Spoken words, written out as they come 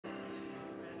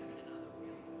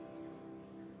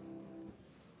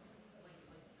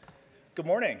Good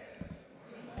morning,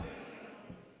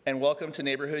 and welcome to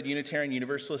Neighborhood Unitarian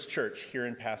Universalist Church here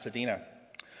in Pasadena.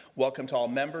 Welcome to all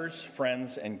members,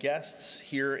 friends, and guests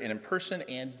here in person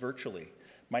and virtually.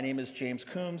 My name is James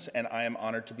Coombs, and I am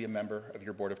honored to be a member of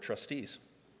your Board of Trustees.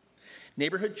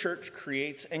 Neighborhood Church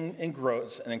creates and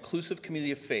grows an inclusive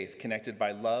community of faith connected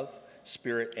by love,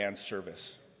 spirit, and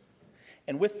service.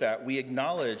 And with that, we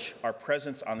acknowledge our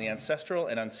presence on the ancestral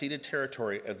and unceded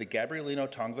territory of the Gabrielino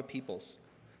Tongva peoples,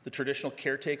 the traditional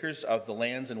caretakers of the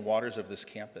lands and waters of this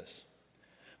campus.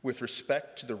 With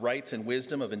respect to the rights and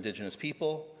wisdom of Indigenous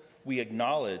people, we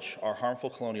acknowledge our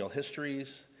harmful colonial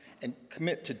histories and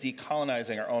commit to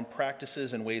decolonizing our own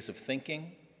practices and ways of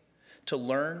thinking, to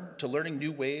learning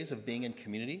new ways of being in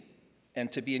community,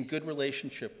 and to be in good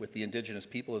relationship with the Indigenous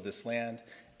people of this land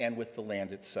and with the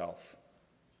land itself.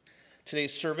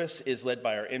 Today's service is led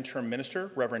by our interim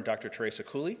minister, Reverend Dr. Teresa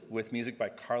Cooley, with music by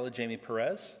Carla Jamie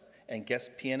Perez, and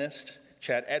guest pianist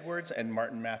Chad Edwards and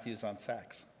Martin Matthews on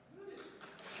sax.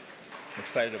 I'm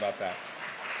excited about that.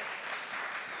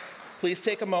 Please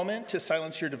take a moment to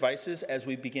silence your devices as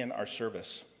we begin our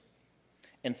service.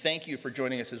 And thank you for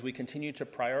joining us as we continue to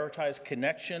prioritize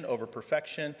connection over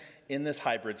perfection in this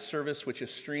hybrid service, which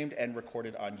is streamed and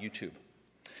recorded on YouTube.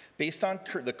 Based on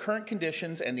the current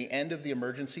conditions and the end of the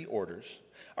emergency orders,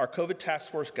 our COVID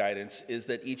task force guidance is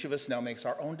that each of us now makes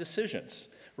our own decisions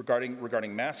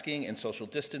regarding masking and social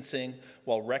distancing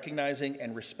while recognizing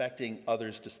and respecting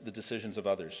the decisions of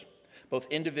others, both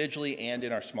individually and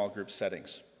in our small group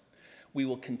settings. We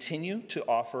will continue to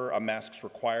offer a masks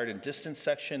required and distance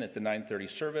section at the 9:30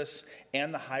 service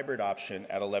and the hybrid option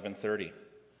at 11:30.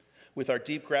 With our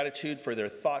deep gratitude for their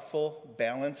thoughtful,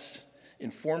 balanced,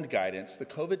 informed guidance, the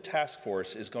COVID task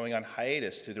force is going on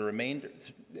hiatus through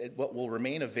what will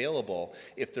remain available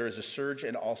if there is a surge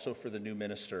and also for the new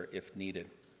minister if needed.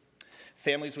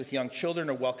 Families with young children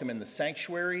are welcome in the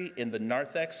sanctuary, in the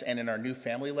narthex, and in our new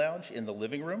family lounge in the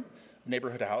living room of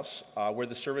Neighborhood House, where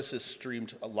the service is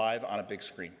streamed live on a big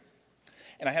screen.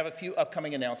 And I have a few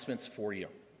upcoming announcements for you.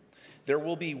 There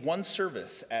will be one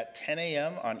service at 10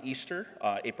 a.m. on Easter,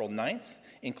 April 9th,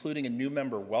 including a new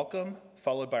member welcome,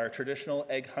 followed by our traditional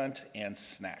egg hunt and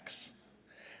snacks.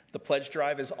 The pledge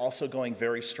drive is also going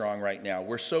very strong right now.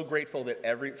 We're so grateful that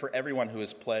for everyone who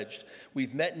has pledged.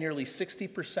 We've met nearly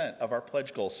 60% of our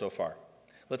pledge goals so far.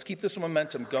 Let's keep this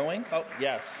momentum going. Oh,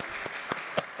 yes.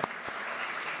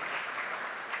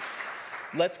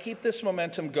 Let's keep this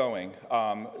momentum going.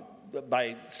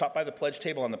 Stop by the pledge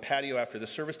table on the patio after the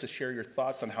service to share your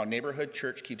thoughts on how Neighborhood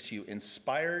Church keeps you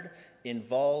inspired,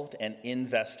 involved, and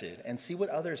invested, and see what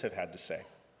others have had to say.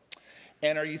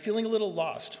 And are you feeling a little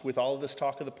lost with all of this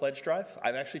talk of the pledge drive?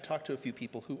 I've actually talked to a few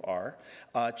people who are.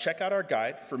 Check out our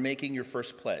guide for making your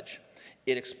first pledge.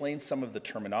 It explains some of the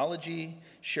terminology,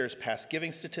 shares past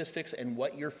giving statistics, and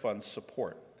what your funds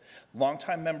support.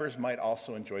 Longtime members might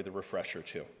also enjoy the refresher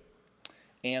too.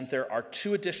 And there are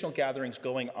 2 additional gatherings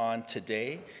going on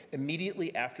today.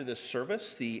 Immediately after this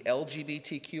service, the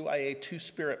LGBTQIA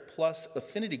 2-Spirit Plus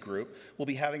Affinity Group will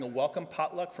be having a welcome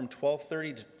potluck from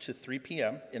 12:30 to 3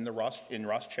 p.m. in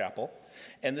Ross Chapel.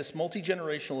 And this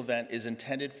multi-generational event is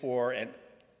intended for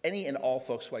any and all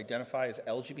folks who identify as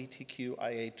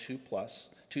LGBTQIA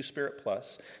 2-Spirit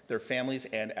Plus, their families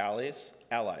and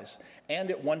allies. And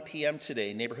at 1 p.m.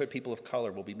 today, neighborhood people of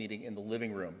color will be meeting in the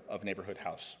living room of Neighborhood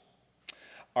House.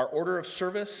 Our order of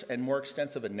service and more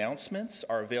extensive announcements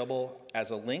are available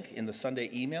as a link in the Sunday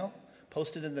email,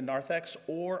 posted in the narthex,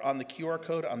 or on the QR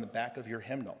code on the back of your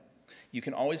hymnal. You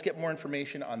can always get more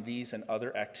information on these and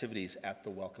other activities at the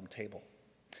welcome table.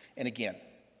 And again,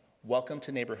 welcome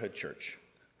to Neighborhood Church.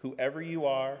 Whoever you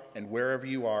are and wherever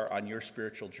you are on your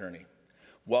spiritual journey,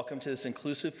 welcome to this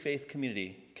inclusive faith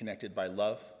community connected by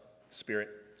love, spirit,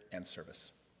 and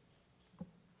service.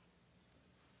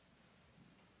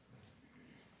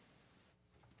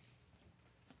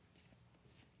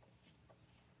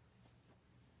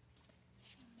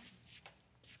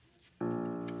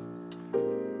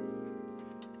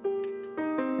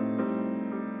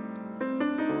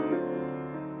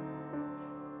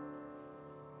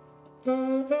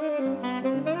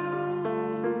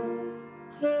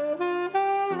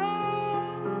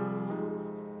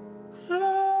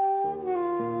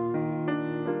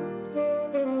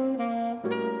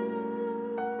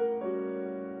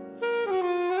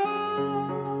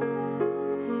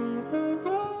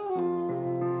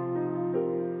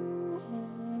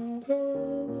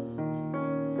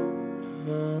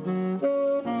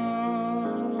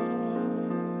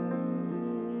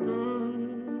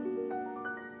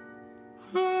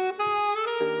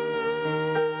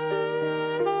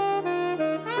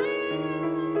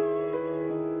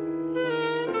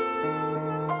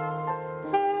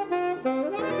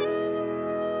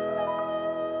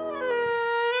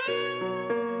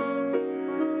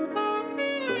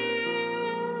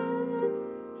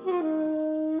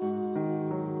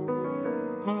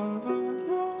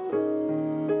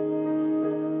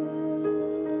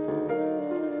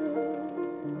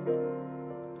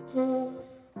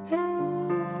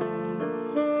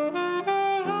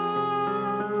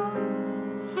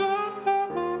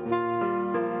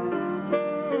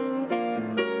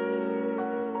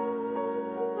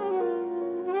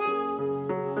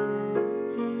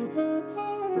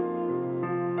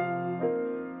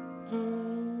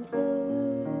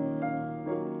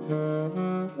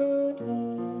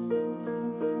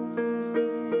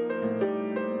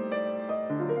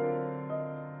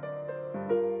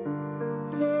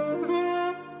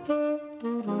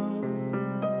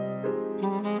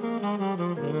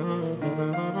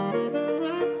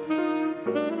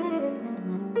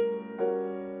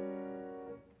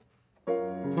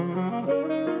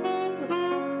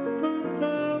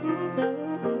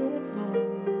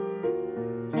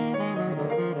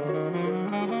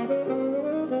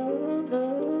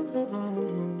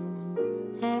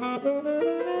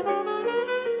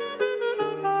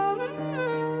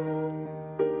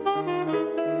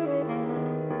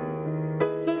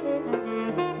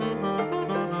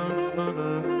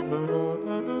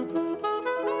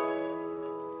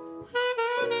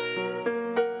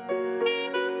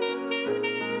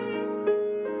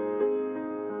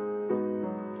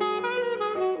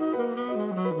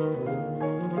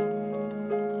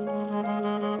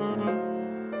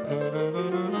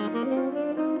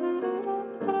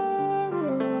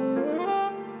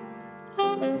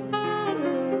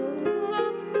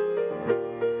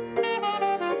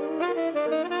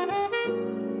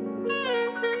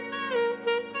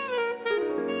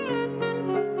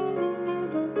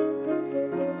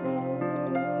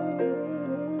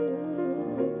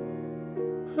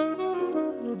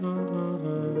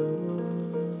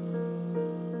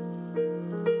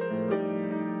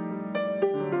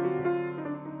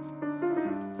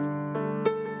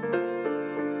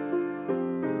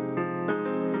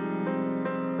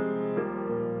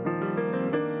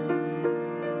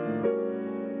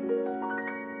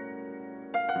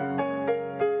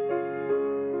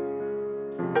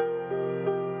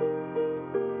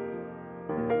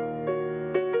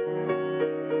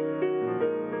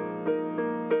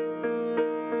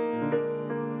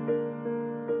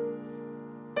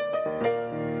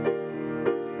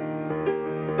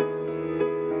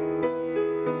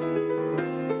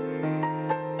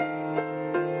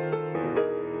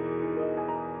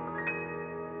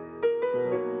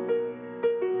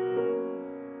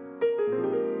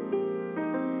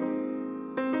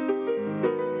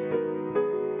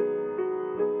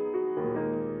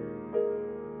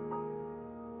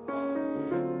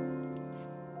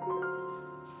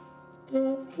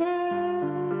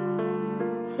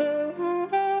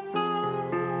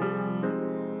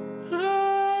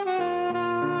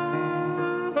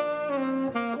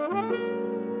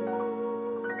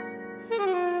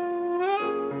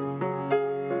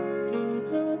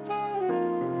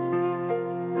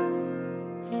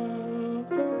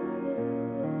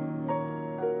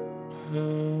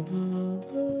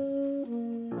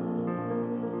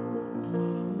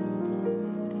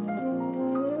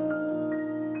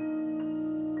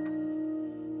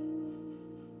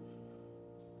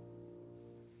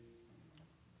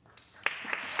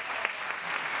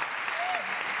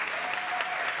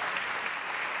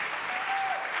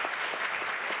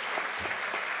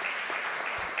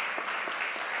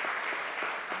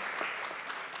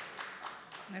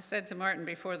 I said to Martin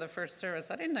before the first service,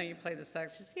 I didn't know you played the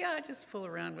sax. He said, yeah, I just fool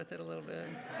around with it a little bit.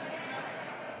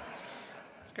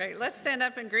 It's great. Let's stand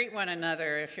up and greet one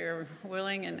another if you're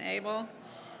willing and able.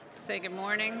 Say good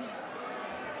morning. I'm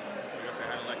going to say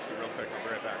hi to Lexi real quick. I'll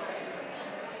be right back.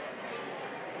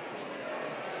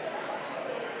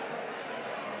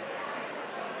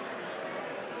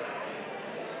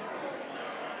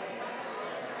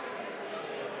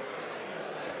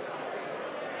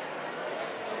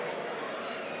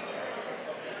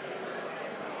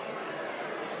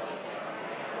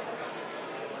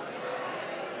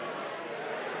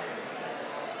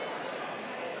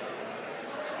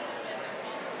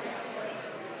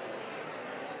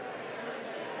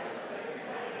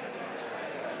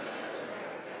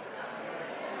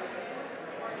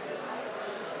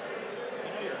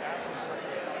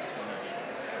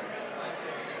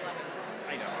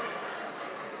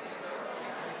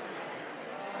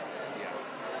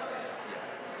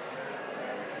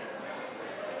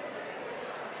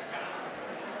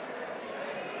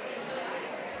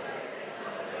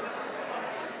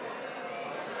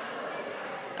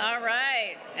 All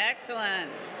right, excellent.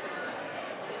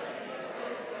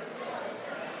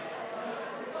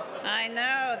 I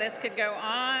know this could go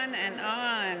on and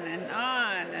on and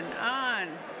on and on.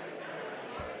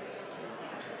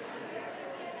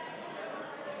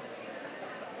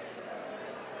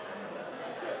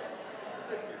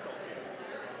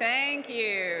 Thank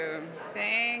you.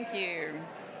 Thank you.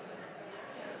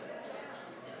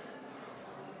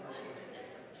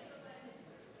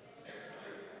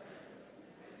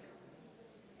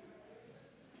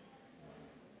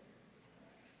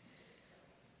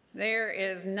 There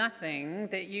is nothing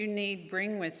that you need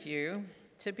bring with you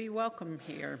to be welcome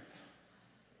here.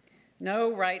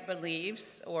 No right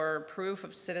beliefs or proof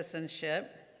of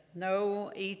citizenship,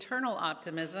 no eternal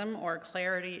optimism or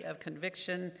clarity of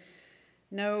conviction,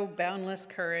 no boundless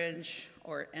courage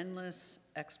or endless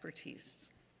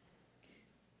expertise.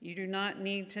 You do not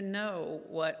need to know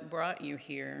what brought you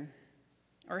here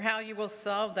or how you will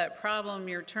solve that problem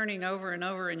you're turning over and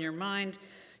over in your mind.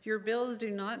 Your bills do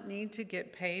not need to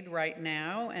get paid right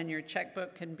now, and your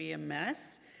checkbook can be a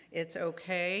mess. It's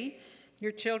okay.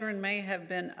 Your children may have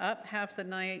been up half the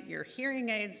night, your hearing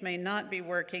aids may not be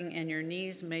working, and your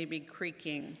knees may be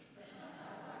creaking.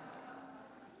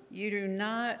 You do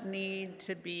not need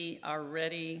to be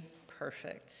already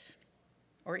perfect,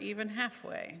 or even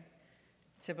halfway,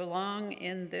 to belong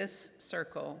in this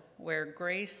circle where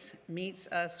grace meets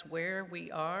us where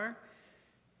we are,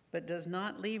 but does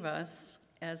not leave us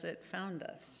as it found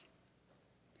us,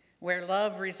 where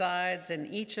love resides in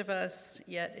each of us,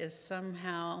 yet is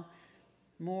somehow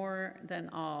more than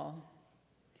all,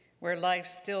 where life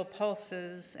still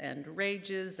pulses and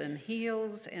rages and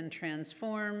heals and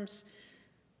transforms,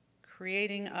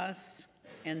 creating us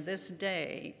and this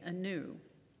day anew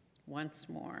once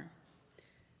more.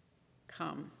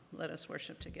 Come, let us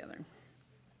worship together.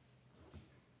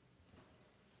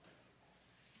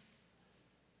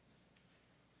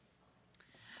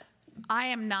 I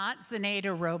am not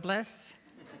Zenaida Robles,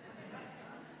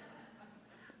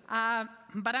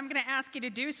 but I'm going to ask you to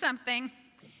do something.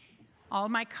 All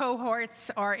my cohorts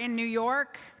are in New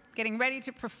York, getting ready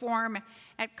to perform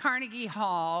at Carnegie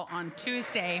Hall on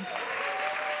Tuesday.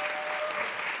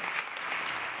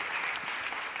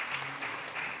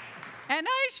 And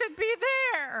I should be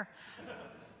there.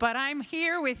 But I'm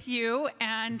here with you,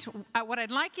 and what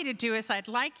I'd like you to do is I'd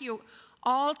like you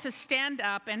all to stand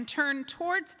up and turn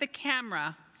towards the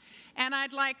camera, and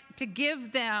I'd like to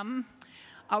give them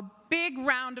a big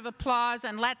round of applause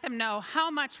and let them know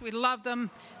how much we love them,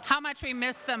 how much we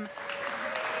miss them.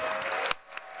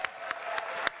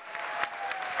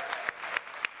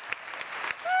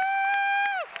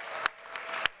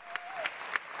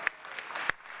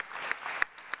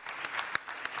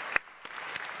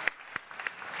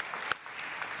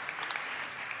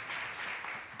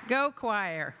 Go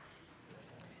choir.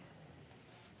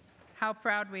 How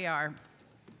proud we are.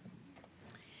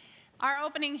 Our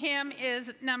opening hymn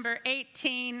is number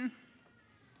 18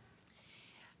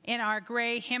 in our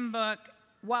gray hymn book,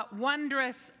 What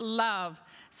Wondrous Love.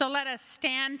 So let us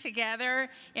stand together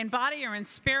in body or in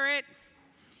spirit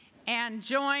and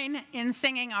join in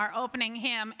singing our opening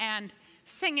hymn, and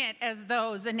sing it as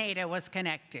though Zenaida was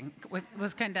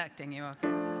conducting you. Okay?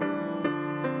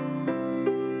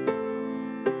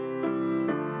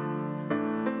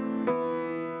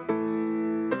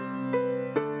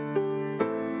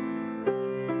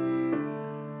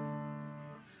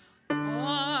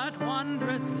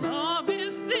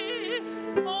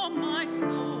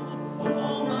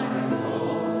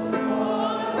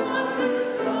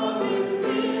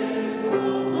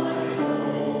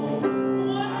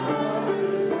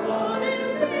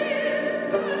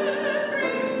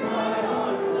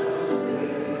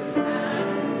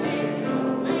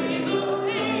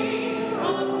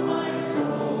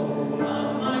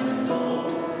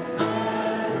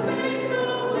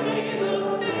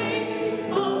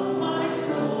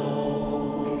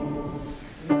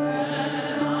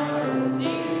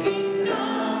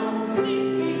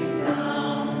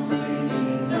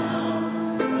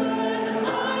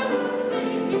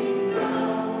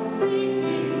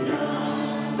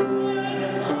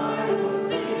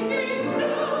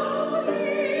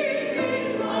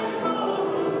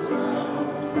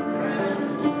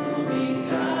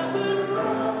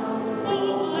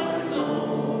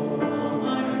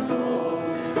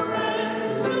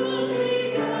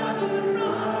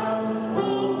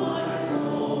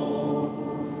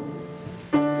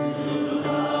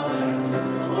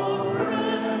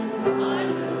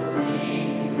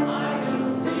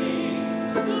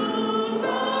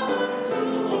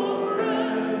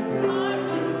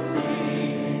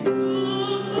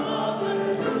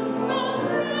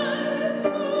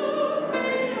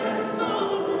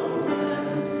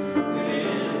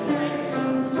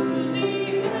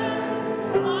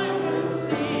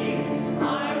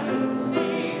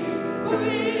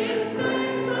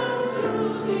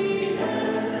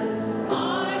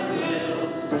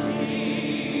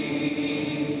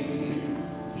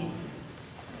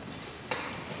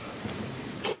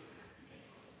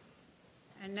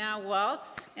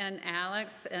 And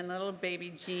Alex and little baby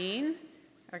Jean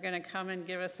are going to come and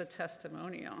give us a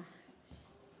testimonial.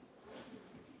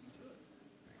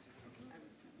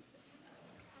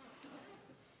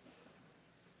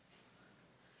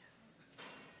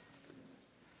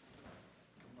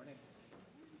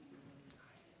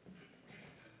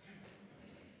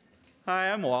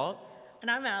 Hi, I'm Walt. And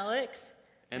I'm Alex.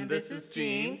 And this is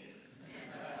Jean.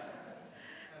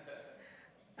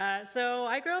 So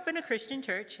I grew up in a Christian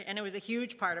church, and it was a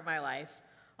huge part of my life.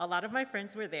 A lot of my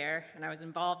friends were there, and I was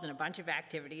involved in a bunch of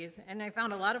activities, and I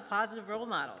found a lot of positive role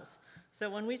models.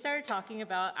 So when we started talking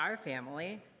about our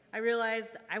family, I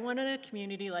realized I wanted a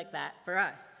community like that for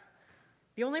us.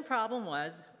 The only problem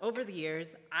was, over the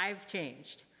years, I've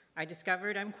changed. I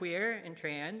discovered I'm queer and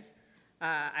trans.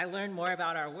 I learned more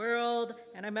about our world,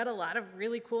 and I met a lot of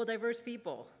really cool, diverse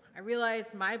people. I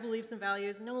realized my beliefs and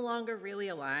values no longer really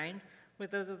aligned with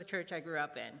those of the church I grew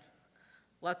up in.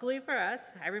 Luckily for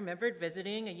us, I remembered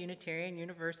visiting a Unitarian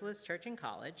Universalist church in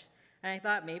college, and I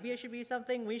thought maybe it should be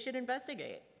something we should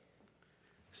investigate.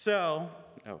 So,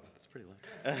 oh, that's pretty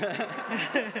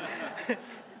loud.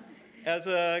 As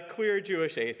a queer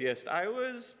Jewish atheist, I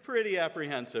was pretty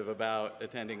apprehensive about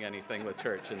attending anything with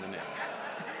church in the name.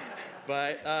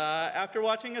 But after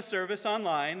watching a service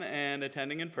online and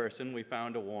attending in person, we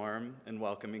found a warm and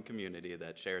welcoming community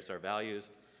that shares our values,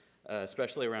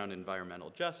 especially around environmental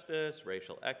justice,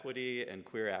 racial equity, and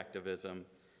queer activism.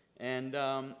 And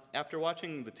after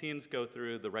watching the teens go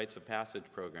through the Rites of Passage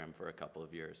program for a couple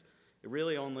of years, it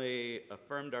really only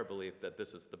affirmed our belief that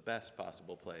this is the best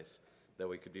possible place that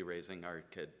we could be raising our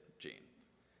kid, Jean.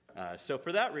 So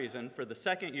for that reason, for the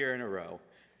second year in a row,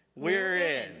 we're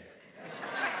in.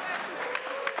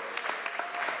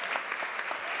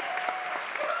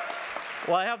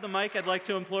 While I have the mic, I'd like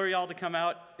to implore y'all to come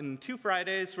out. In 2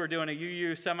 Fridays, we're doing a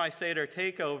UU semi-Seder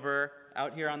takeover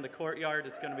out here on the courtyard.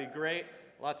 It's going to be great.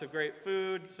 Lots of great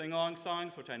food, sing-along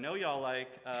songs, which I know y'all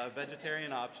like,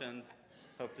 vegetarian options.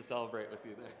 Hope to celebrate with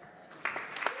you there.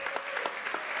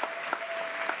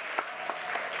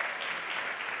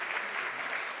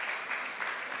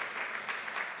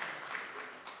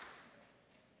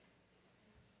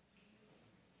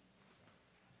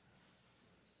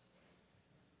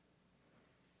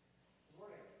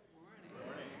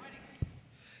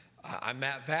 I'm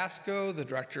Matt Vasco, the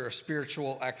Director of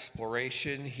Spiritual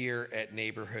Exploration here at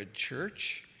Neighborhood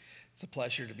Church. It's a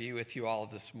pleasure to be with you all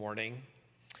this morning.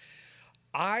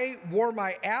 I wore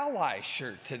my ally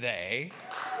shirt today.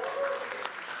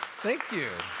 Thank you.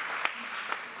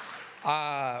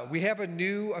 We have a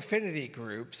new affinity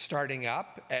group starting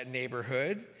up at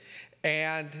Neighborhood,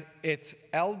 and it's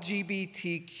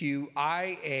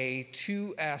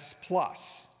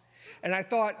LGBTQIA2S+. And I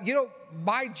thought,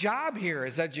 my job here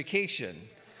is education.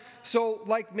 So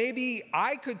maybe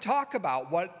I could talk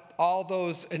about what all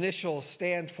those initials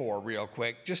stand for real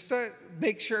quick, just to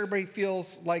make sure everybody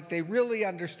feels like they really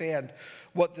understand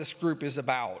what this group is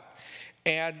about.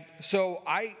 And so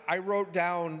I wrote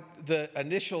down the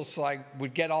initials so I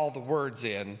would get all the words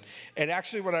in. And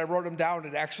actually, when I wrote them down,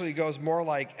 it actually goes more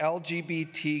like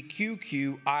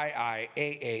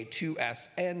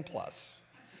LGBTQIAA2SN+.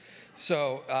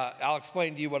 So I'll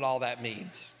explain to you what all that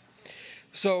means.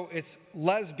 So it's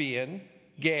lesbian,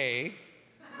 gay,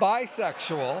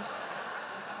 bisexual,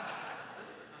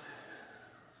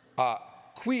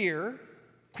 queer,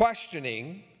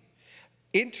 questioning,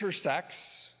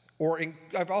 intersex,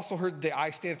 I've also heard the I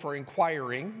stand for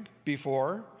inquiring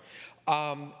before,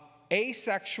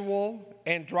 asexual,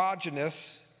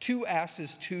 androgynous, 2S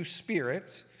is 2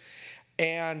 spirits,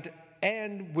 and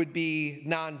N would be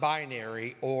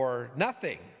non-binary or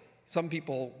nothing. Some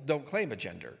people don't claim a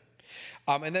gender.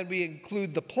 And then we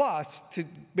include the plus to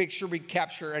make sure we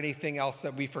capture anything else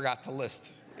that we forgot to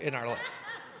list in our list.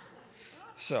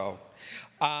 So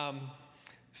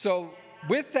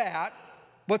with that,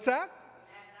 what's that?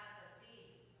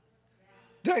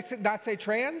 Did I not say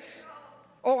trans?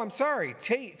 Oh, I'm sorry.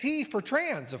 T for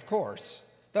trans, of course.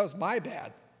 That was my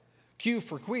bad. Q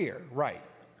for queer, right.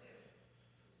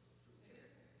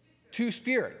 2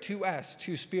 spirit, 2S,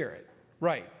 2 spirit.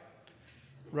 Right.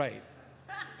 That's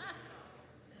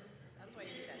why you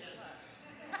did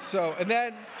that. So, and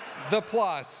then the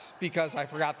plus, because I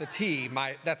forgot the T,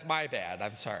 that's my bad,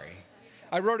 I'm sorry.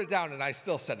 I wrote it down and I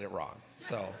still said it wrong,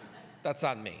 so that's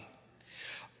on me.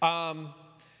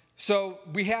 So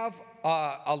we have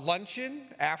a luncheon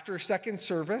after second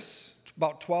service,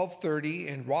 about 12:30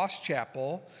 in Ross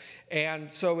Chapel.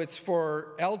 And so it's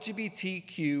for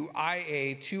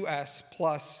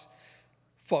LGBTQIA2S+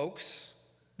 folks,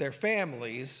 their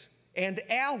families, and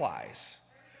allies,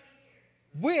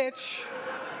 which,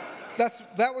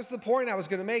 that was the point I was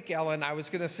going to make, Ellen. I was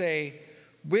going to say,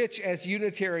 which as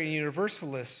Unitarian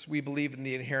Universalists, we believe in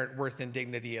the inherent worth and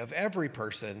dignity of every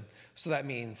person, so that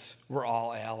means we're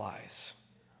all allies.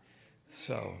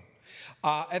 So,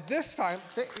 at this time,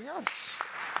 yes.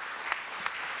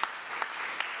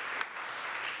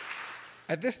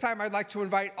 At this time, I'd like to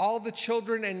invite all the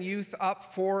children and youth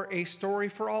up for a story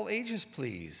for all ages,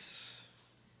 please.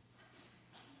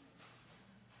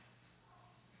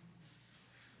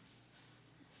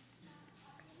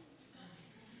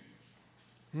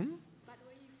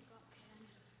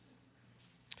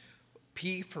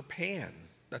 P for pan.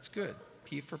 That's good.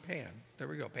 P for pan. There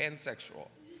we go. Pansexual.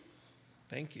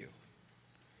 Thank you.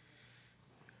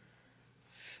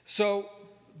 So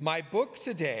my book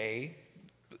today,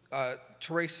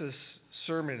 Teresa's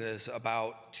sermon is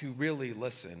about to really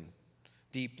listen,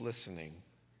 deep listening.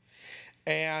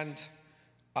 And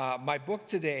my book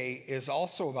today is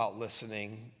also about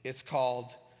listening. It's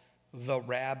called The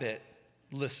Rabbit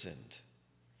Listened.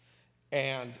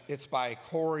 And it's by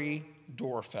Corey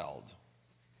Dorfeld.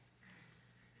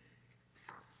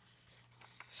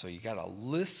 So you got to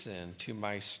listen to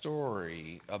my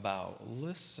story about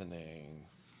listening.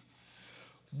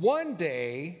 One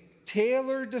day,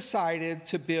 Taylor decided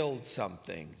to build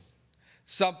something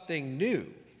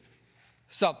new,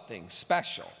 something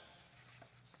special,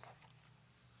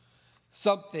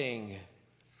 something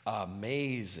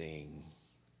amazing.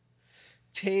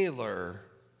 Taylor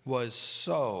was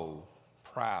so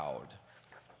proud.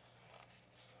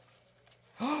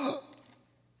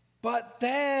 But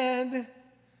then,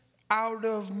 out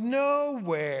of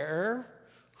nowhere,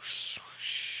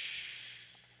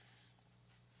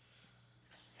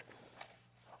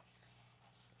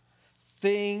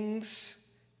 things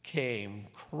came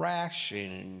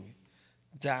crashing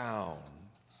down.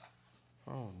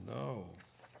 Oh no.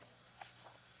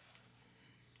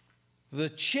 The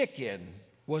chicken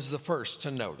was the first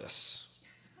to notice.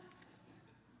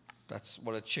 That's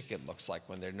what a chicken looks like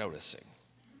when they're noticing.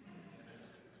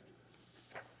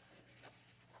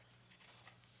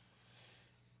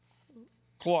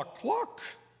 Cluck, cluck.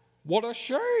 What a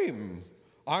shame.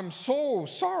 I'm so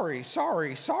sorry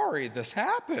this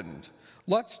happened.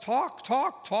 Let's talk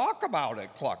about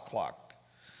it, cluck, cluck.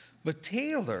 But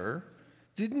Taylor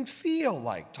didn't feel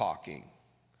like talking,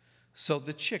 so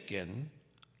the chicken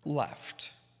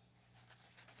left.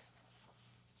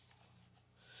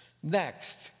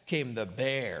 Next came the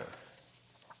bear.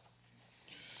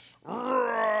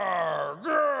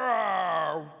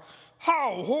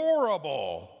 How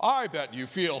horrible! I bet you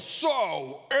feel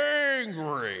so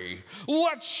angry.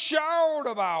 Let's shout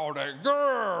about it.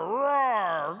 Grr,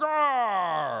 rawr,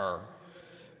 grr.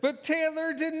 But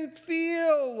Taylor didn't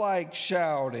feel like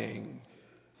shouting.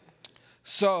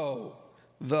 So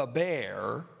the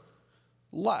bear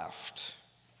left.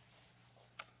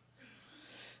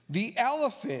 The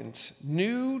elephant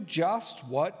knew just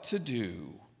what to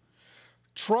do.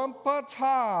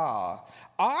 Trumpeta,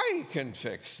 I can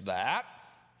fix that.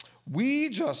 We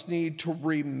just need to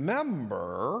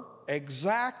remember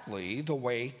exactly the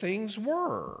way things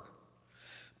were.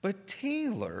 But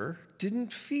Taylor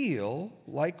didn't feel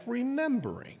like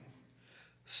remembering,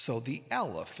 so the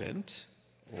elephant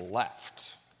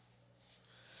left.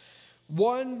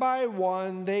 One by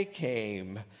one they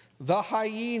came. The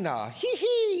hyena, hee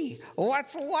hee,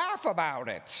 let's laugh about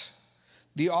it.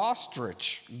 The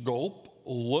ostrich, gulp,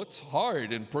 let's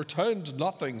hide and pretend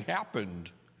nothing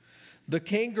happened. The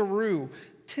kangaroo,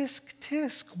 tisk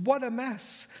tisk, what a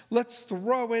mess, let's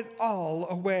throw it all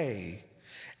away.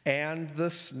 And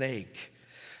the snake,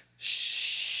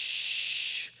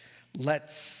 shh,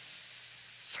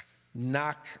 let's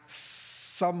knock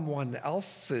someone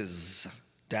else's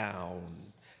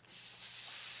down.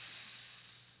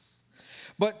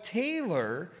 But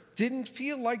Taylor didn't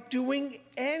feel like doing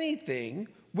anything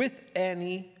with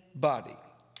anybody.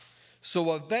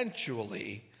 So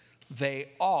eventually, they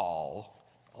all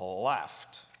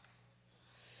left.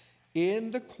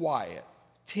 In the quiet,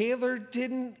 Taylor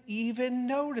didn't even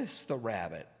notice the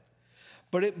rabbit,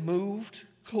 but it moved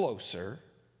closer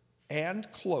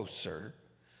and closer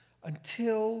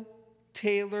until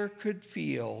Taylor could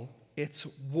feel its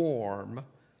warm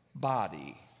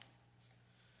body.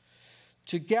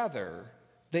 Together,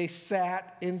 they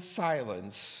sat in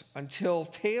silence until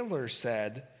Taylor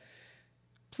said,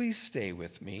 "Please stay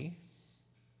with me."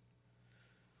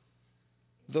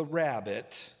 The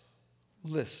rabbit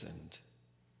listened.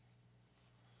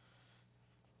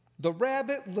 The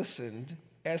rabbit listened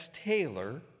as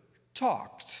Taylor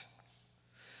talked.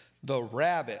 The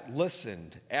rabbit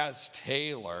listened as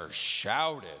Taylor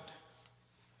shouted.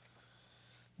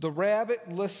 The rabbit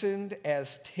listened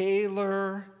as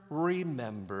Taylor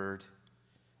remembered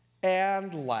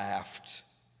and laughed.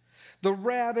 The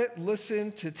rabbit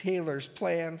listened to Taylor's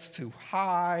plans to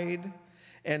hide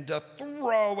and to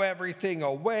throw everything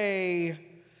away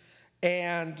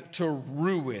and to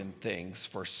ruin things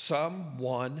for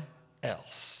someone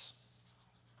else.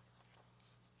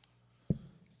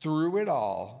 Through it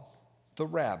all, the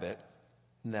rabbit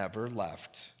never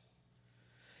left.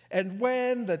 And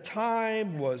when the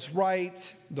time was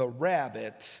right, the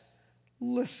rabbit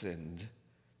listened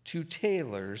to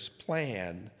Taylor's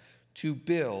plan to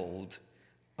build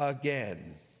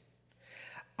again.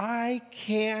 I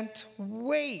can't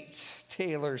wait,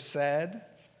 Taylor said.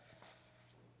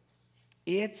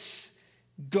 It's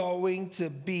going to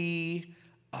be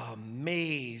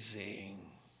amazing.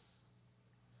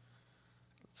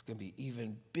 It's going to be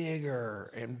even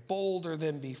bigger and bolder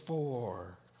than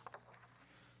before.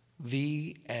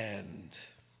 The end.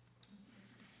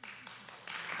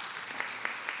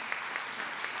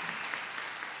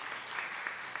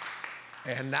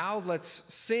 And now let's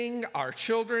sing our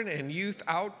children and youth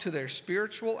out to their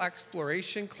spiritual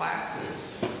exploration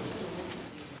classes.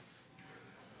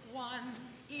 One,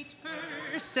 each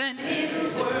person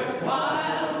is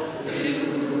worthwhile.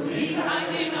 Two, be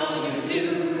kind in all you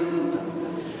do.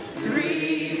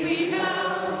 Three, we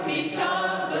help each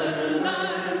other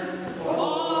learn.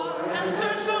 Four, and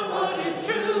search for what is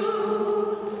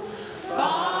true.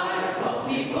 Five, all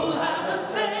people have a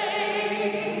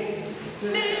say.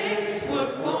 Six,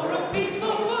 work for a peaceful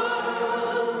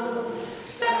world.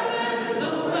 Seven, the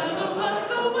web of life's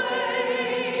the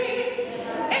way.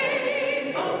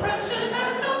 Eight, oppression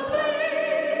has no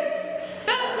place.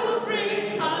 That will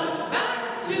bring us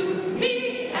back to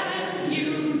me and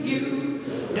you.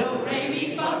 Do, re,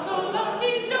 mi, fa, sol, la,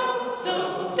 ti, do,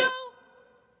 so, do.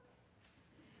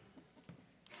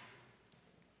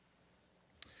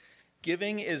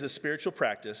 Giving is a spiritual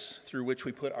practice through which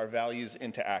we put our values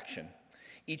into action.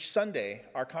 Each Sunday,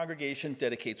 our congregation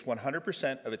dedicates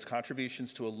 100% of its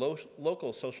contributions to a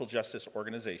local social justice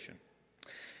organization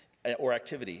or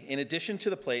activity. In addition to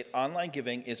the plate, online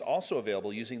giving is also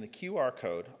available using the QR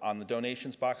code on the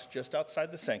donations box just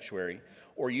outside the sanctuary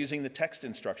or using the text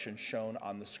instructions shown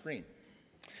on the screen.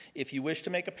 If you wish to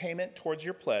make a payment towards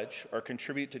your pledge or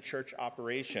contribute to church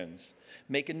operations,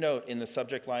 make a note in the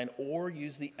subject line or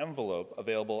use the envelope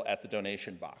available at the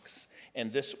donation box.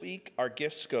 And this week, our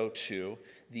gifts go to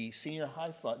the Senior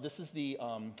High Fund. This is the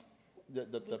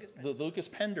Lucas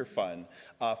Pender Fund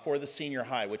for the Senior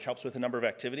High, which helps with a number of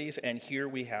activities. And here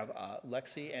we have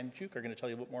Lexi and Juke are going to tell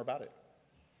you a bit more about it.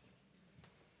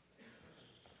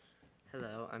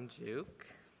 Hello, I'm Juke.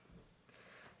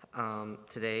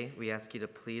 Today, we ask you to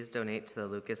please donate to the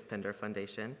Lucas Pender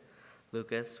Foundation.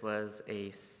 Lucas was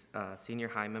a senior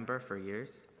high member for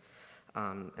years,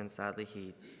 and sadly,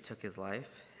 he took his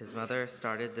life. His mother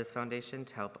started this foundation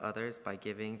to help others by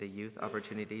giving the youth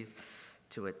opportunities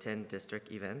to attend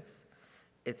district events.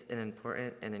 It's an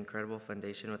important and incredible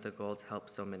foundation with the goal to help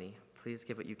so many. Please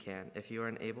give what you can. If you are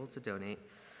unable to donate,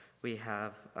 we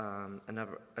have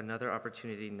another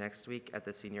opportunity next week at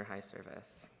the senior high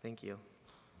service. Thank you.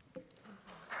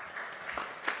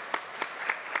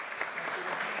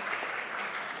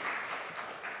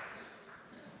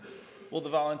 Will the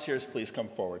volunteers please come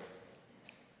forward?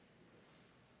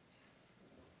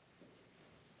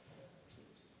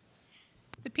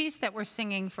 The piece that we're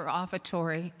singing for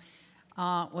offertory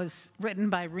was written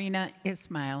by Rena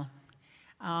Ismail.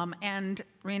 And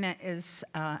Rena is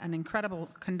an incredible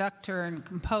conductor and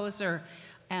composer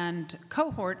and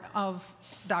cohort of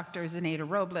Dr. Zenaida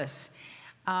Robles.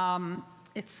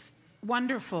 It's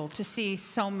wonderful to see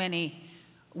so many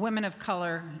women of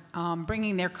color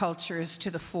bringing their cultures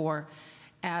to the fore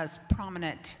as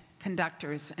prominent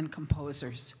conductors and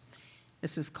composers.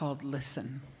 This is called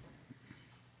Listen.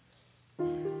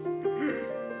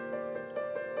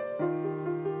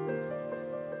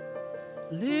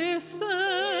 Listen,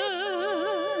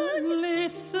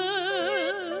 listen,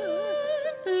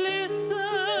 listen,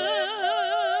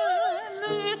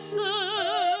 listen.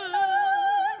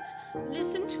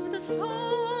 Listen to the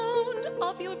sound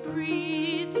of your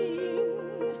breathing.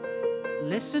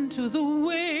 Listen to the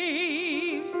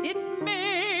waves it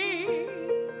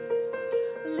makes.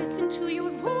 Listen to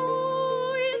your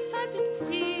voice as it's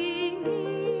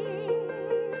singing.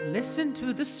 Listen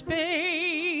to the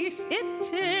space it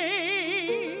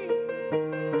takes.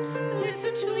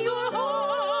 Listen to your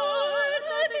heart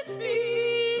as it's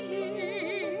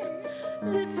beating.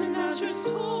 Listen as your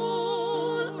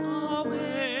soul awakes.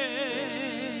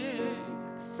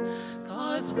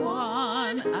 'Cause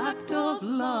one act of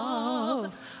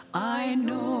love I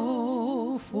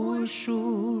know for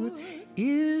sure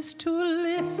is to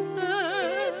listen,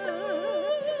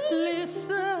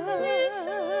 listen,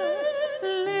 listen,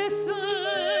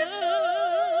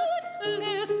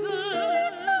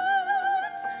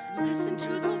 listen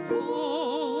to the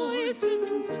voices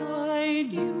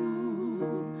inside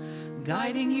you,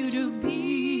 guiding you to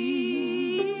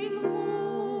being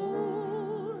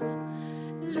whole.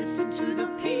 to the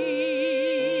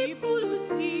people who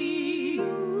see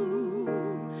you.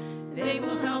 They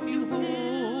will help you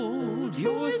hold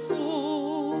your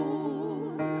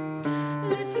soul.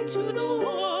 Listen to the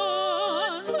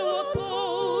ones who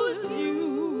oppose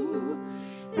you.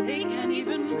 They can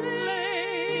even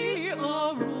play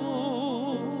a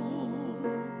role.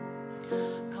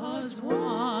 'Cause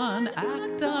one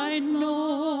act I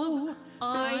know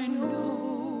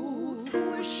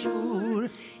for sure,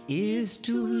 is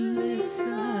to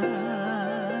listen.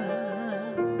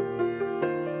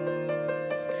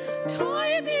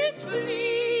 Time is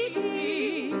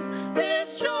fleeting,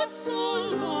 there's just so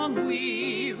long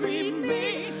we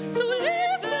remain. So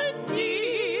listen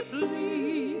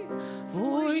deeply,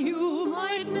 for you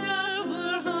might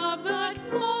never have that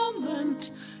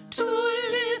moment to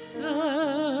listen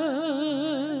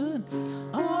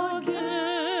again.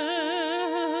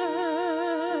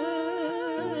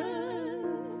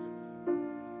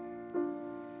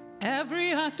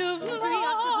 Every act of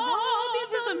love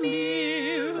is a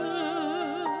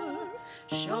mirror,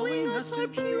 showing us our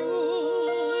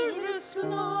purest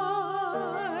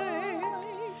light.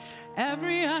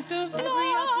 Every act of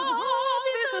love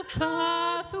is a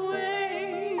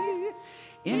pathway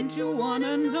into one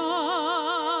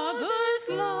another's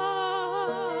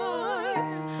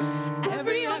lives.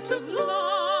 Every act of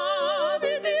love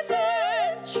is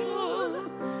essential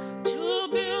to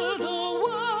build a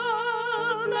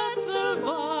world that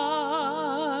survives.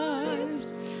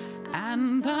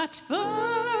 And that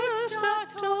first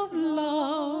act of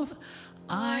love,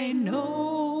 I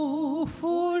know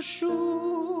for sure,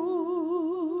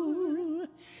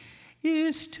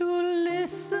 is to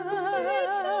listen,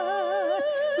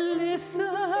 listen,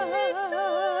 listen,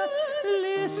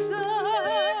 listen,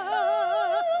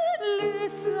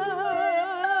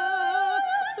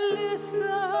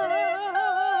 listen,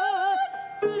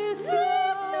 listen.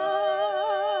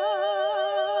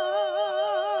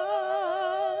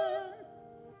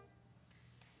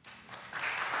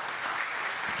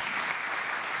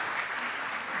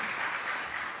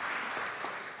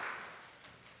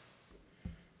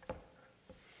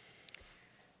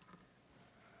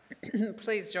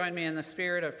 Please join me in the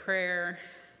spirit of prayer,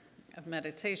 of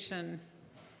meditation,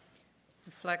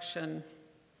 reflection.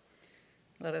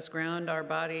 Let us ground our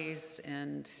bodies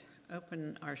and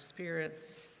open our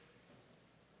spirits.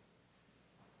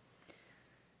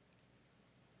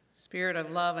 Spirit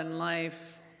of love and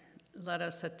life, let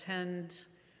us attend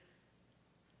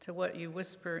to what you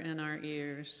whisper in our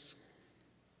ears.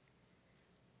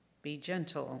 Be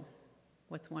gentle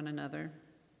with one another.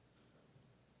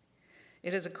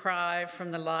 It is a cry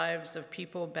from the lives of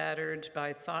people battered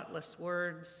by thoughtless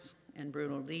words and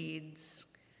brutal deeds.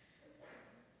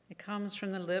 It comes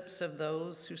from the lips of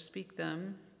those who speak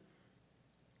them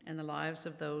and the lives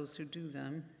of those who do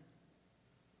them.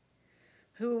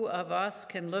 Who of us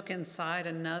can look inside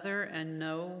another and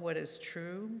know what is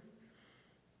true?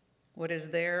 What is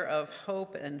there of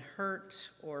hope and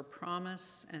hurt, or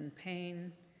promise and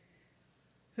pain?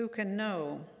 Who can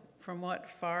know from what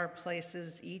far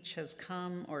places each has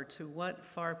come, or to what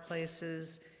far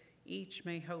places each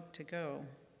may hope to go?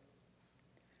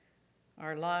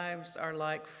 Our lives are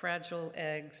like fragile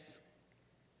eggs.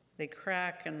 They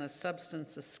crack and the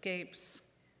substance escapes.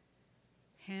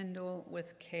 Handle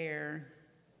with care.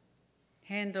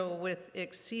 Handle with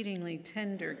exceedingly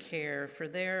tender care, for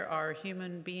there are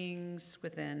human beings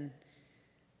within,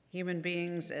 human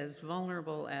beings as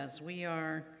vulnerable as we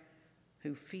are,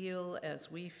 who feel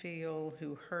as we feel,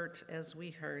 who hurt as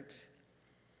we hurt.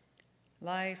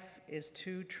 Life is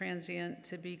too transient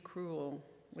to be cruel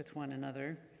with one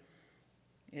another.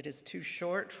 It is too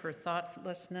short for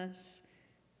thoughtlessness,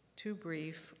 too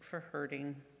brief for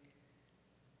hurting.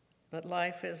 But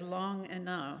life is long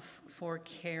enough for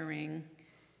caring.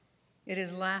 It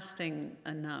is lasting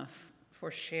enough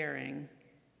for sharing.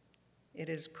 It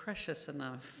is precious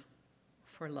enough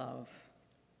for love.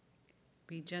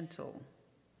 Be gentle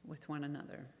with one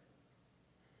another.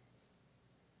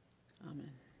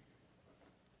 Amen.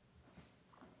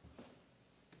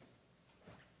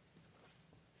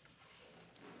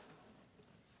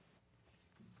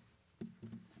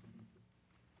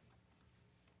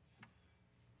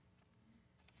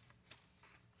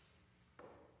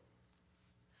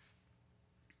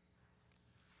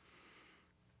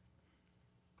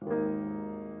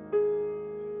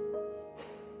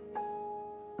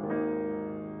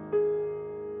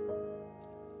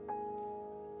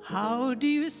 How do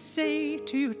you say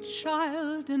to your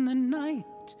child in the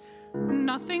night,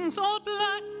 nothing's all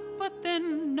black, but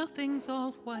then nothing's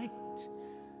all white?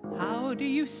 How do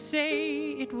you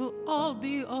say it will all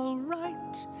be all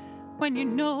right when you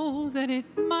know that it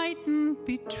mightn't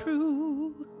be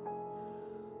true?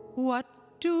 What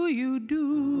do you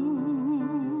do?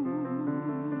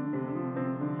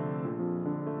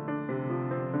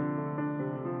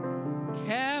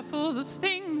 Careful the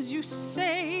things you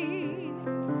say,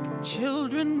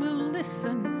 children will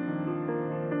listen.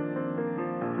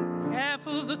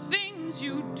 Careful the things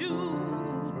you do,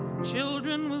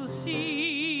 children will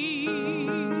see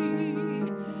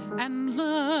and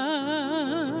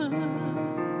learn.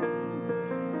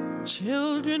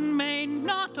 Children may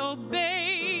not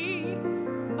obey,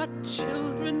 but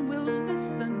children will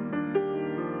listen.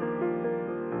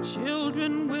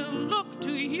 Children will look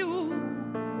to you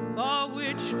for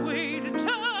which way to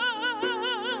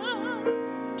turn,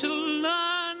 to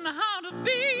learn how to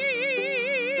be.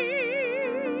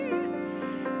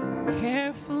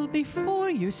 Careful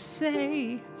before you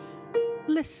say,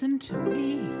 listen to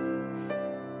me.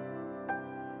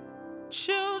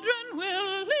 Children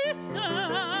will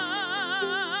listen.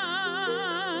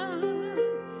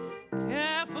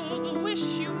 Careful the wish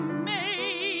you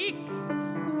make.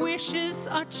 Wishes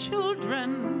are children.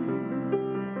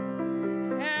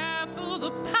 Careful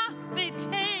the path they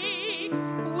take.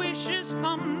 Wishes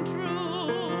come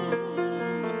true,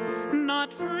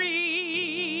 not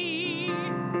free.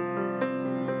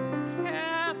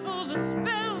 Careful the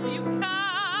spell you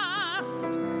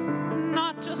cast,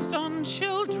 not just on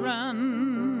children.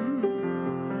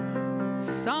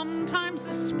 Sometimes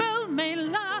the spell may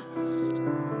last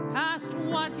past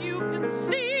what you can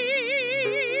see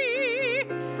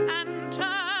and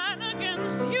turn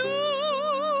against you.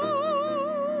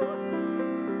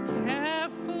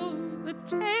 Careful the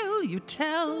tale you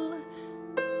tell,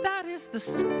 that is the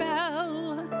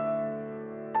spell.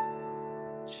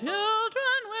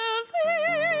 Children will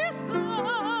listen.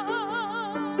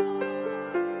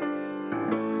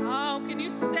 How can you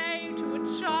say to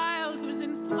a child who's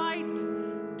in flight,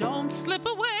 don't slip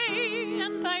away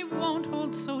and I won't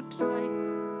hold so tight?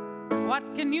 What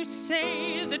can you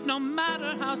say that no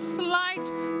matter how slight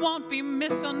won't be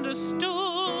misunderstood?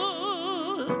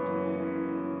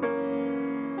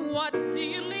 What do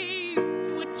you leave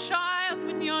to a child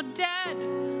when you're dead?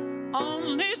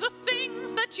 Only the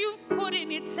things that you've put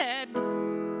in its head,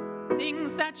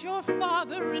 things that your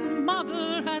father and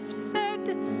mother have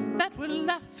said that were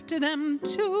left to them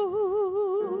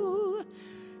too.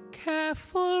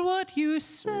 Careful what you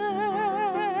say,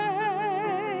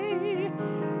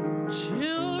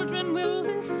 children will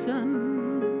listen.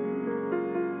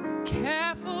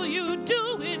 Careful you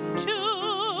do it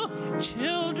too,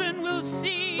 children will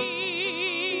see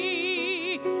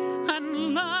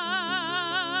and learn.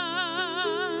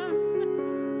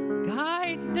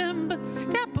 Guide them but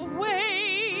step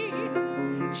away,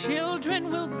 children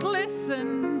will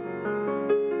glisten.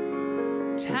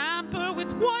 Tamper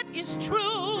with what is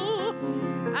true,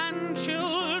 and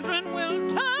children will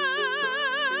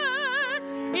turn,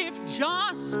 if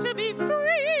just to be free.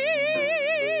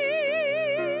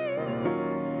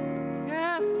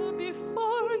 Careful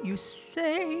before you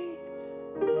say,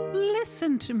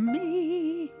 listen to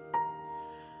me.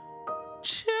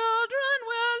 Children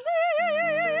will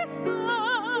listen.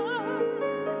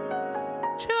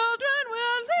 Children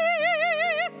will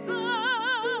listen.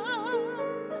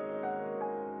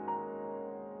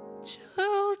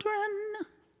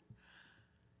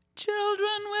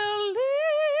 Children will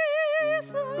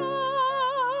listen.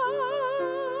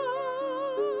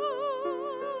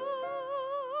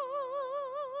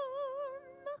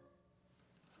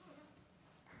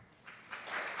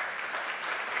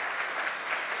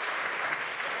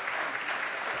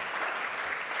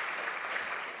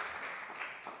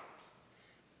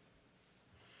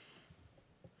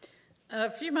 A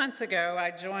few months ago,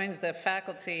 I joined the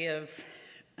faculty of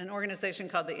an organization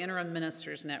called the Interim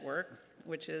Ministers Network,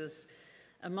 which is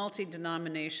a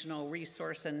multi-denominational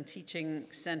resource and teaching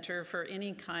center for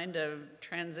any kind of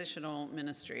transitional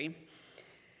ministry.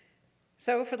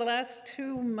 So for the last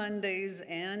 2 Mondays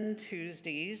and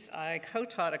Tuesdays, I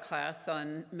co-taught a class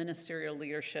on ministerial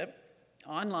leadership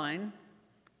online,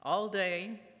 all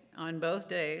day, on both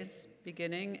days,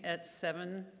 beginning at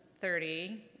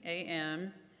 7:30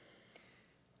 a.m.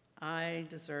 I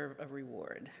deserve a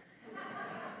reward.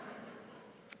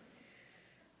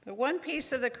 But one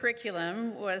piece of the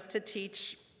curriculum was to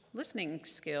teach listening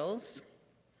skills.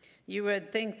 You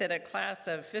would think that a class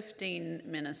of 15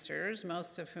 ministers,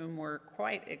 most of whom were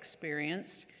quite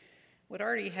experienced, would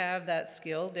already have that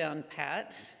skill down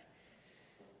pat.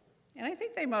 And I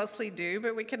think they mostly do,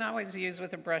 but we can always use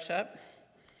with a brush up.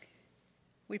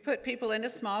 We put people into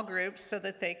small groups so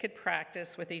that they could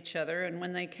practice with each other, and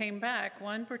when they came back,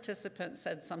 one participant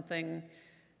said something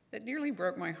that nearly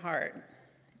broke my heart.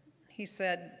 He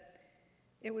said,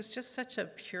 "It was just such a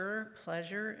pure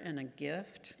pleasure and a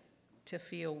gift to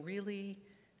feel really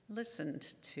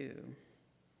listened to.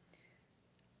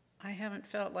 I haven't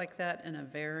felt like that in a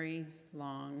very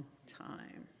long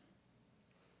time."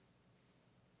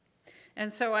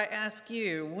 And so I ask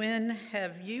you, when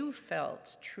have you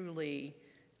felt truly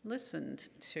listened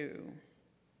to?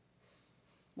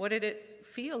 What did it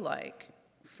feel like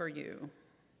for you?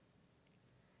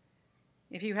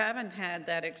 If you haven't had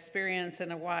that experience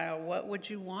in a while, what would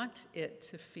you want it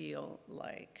to feel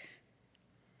like?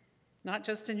 Not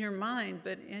just in your mind,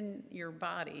 but in your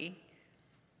body.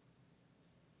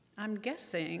 I'm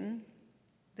guessing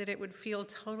that it would feel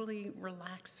totally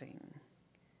relaxing.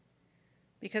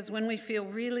 Because when we feel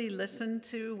really listened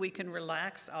to, we can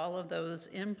relax all of those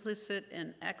implicit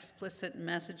and explicit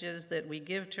messages that we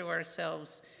give to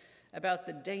ourselves about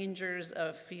the dangers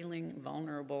of feeling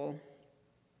vulnerable.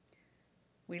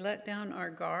 We let down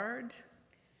our guard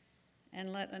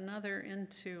and let another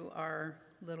into our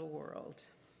little world.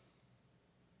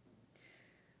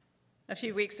 A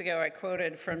few weeks ago, I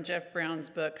quoted from Jeff Brown's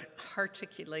book,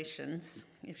 Hearticulations.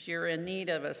 If you're in need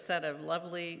of a set of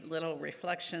lovely little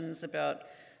reflections about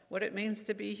what it means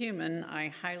to be human, I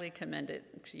highly commend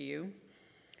it to you.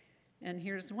 And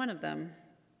here's one of them.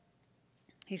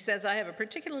 He says, "I have a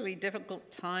particularly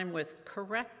difficult time with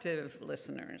corrective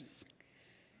listeners.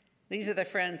 These are the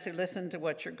friends who listen to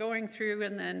what you're going through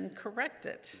and then correct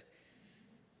it.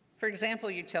 For example,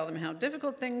 you tell them how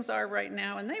difficult things are right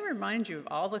now, and they remind you of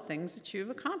all the things that you've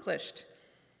accomplished.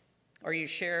 Or you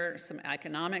share some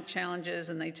economic challenges,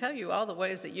 and they tell you all the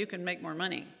ways that you can make more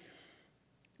money.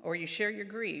 Or you share your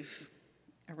grief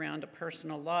around a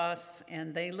personal loss,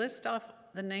 and they list off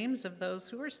the names of those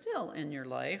who are still in your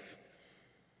life.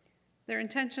 Their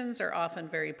intentions are often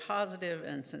very positive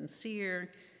and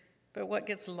sincere, but what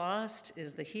gets lost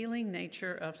is the healing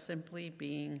nature of simply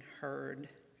being heard.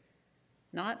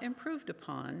 Not improved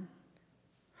upon,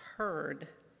 heard.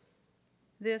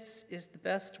 This is the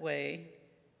best way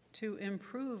to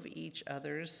improve each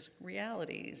other's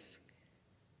realities.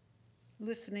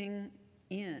 Listening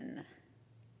in."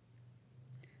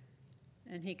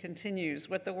 And he continues,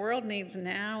 "What the world needs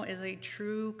now is a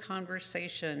true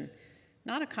conversation,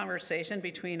 not a conversation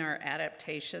between our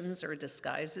adaptations or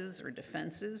disguises or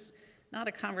defenses, not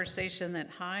a conversation that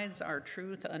hides our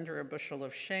truth under a bushel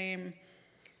of shame,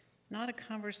 not a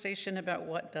conversation about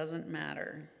what doesn't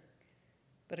matter,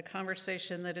 but a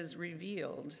conversation that is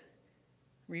revealed,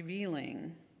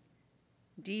 revealing,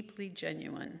 deeply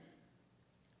genuine.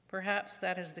 Perhaps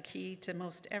that is the key to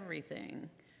most everything.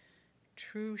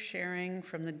 True sharing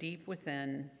from the deep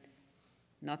within,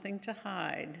 nothing to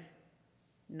hide,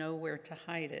 nowhere to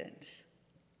hide it."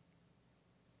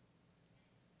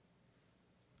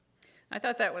 I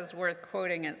thought that was worth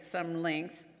quoting at some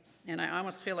length, and I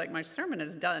almost feel like my sermon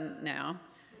is done now.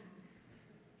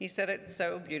 He said it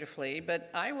so beautifully, but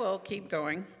I will keep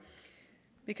going.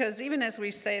 Because even as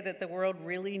we say that the world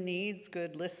really needs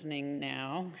good listening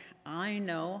now, I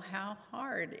know how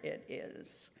hard it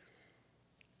is.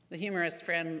 The humorist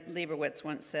Fran Lebowitz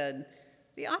once said,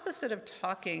 "The opposite of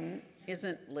talking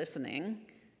isn't listening.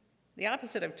 The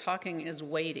opposite of talking is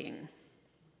waiting."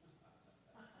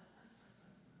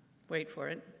 Wait for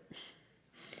it.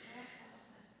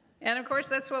 And of course,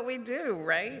 that's what we do,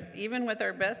 right? Even with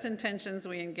our best intentions,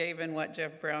 we engage in what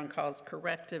Jeff Brown calls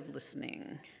corrective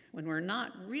listening. When we're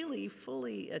not really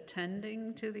fully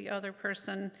attending to the other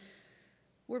person,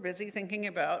 we're busy thinking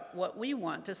about what we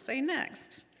want to say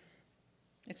next.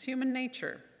 It's human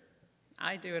nature.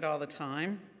 I do it all the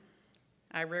time.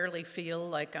 I rarely feel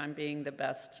like I'm being the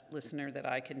best listener that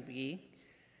I can be.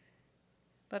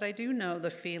 But I do know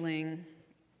the feeling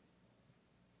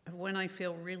of when I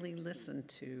feel really listened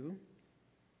to.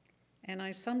 And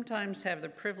I sometimes have the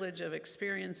privilege of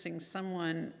experiencing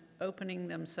someone opening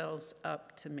themselves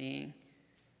up to me,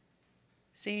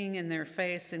 seeing in their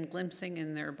face and glimpsing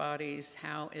in their bodies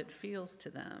how it feels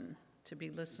to them to be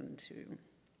listened to.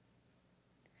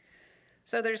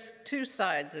 So there's two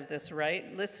sides of this,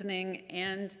 right? Listening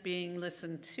and being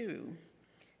listened to.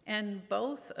 And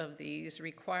both of these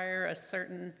require a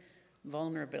certain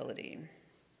vulnerability.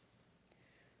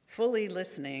 Fully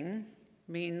listening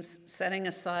means setting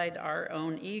aside our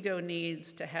own ego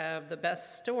needs to have the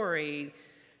best story,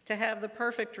 to have the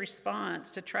perfect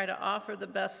response, to try to offer the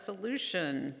best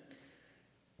solution.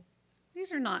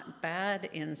 These are not bad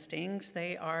instincts,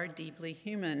 they are deeply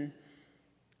human.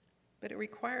 But it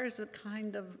requires a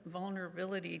kind of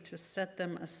vulnerability to set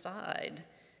them aside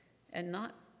and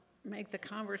not make the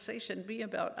conversation be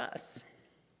about us,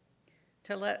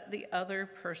 to let the other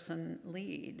person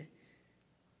lead.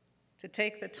 to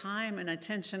take the time and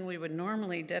attention we would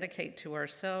normally dedicate to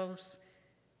ourselves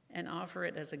and offer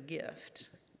it as a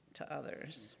gift to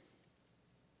others.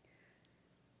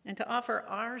 And to offer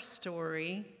our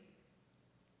story,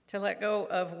 to let go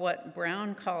of what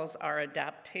Brown calls our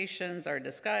adaptations, our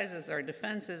disguises, our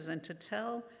defenses, and to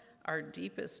tell our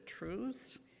deepest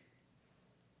truths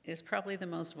is probably the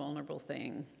most vulnerable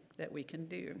thing that we can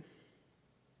do.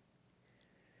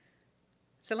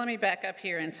 So let me back up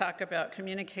here and talk about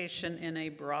communication in a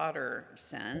broader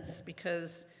sense,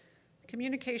 because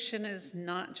communication is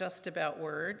not just about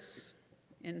words.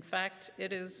 In fact,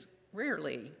 it is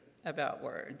rarely about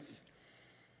words.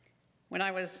 When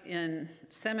I was in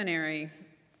seminary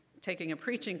taking a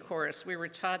preaching course, we were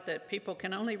taught that people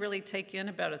can only really take in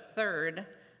about a third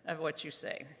of what you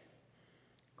say.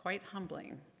 Quite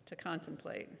humbling to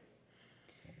contemplate.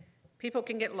 People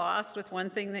can get lost with one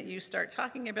thing that you start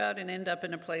talking about and end up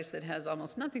in a place that has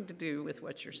almost nothing to do with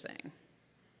what you're saying.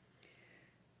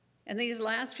 And these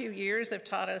last few years have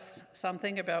taught us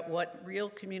something about what real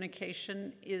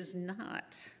communication is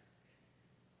not.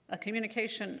 A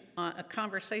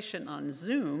conversation on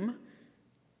Zoom,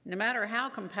 no matter how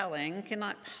compelling,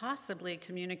 cannot possibly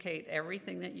communicate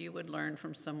everything that you would learn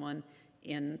from someone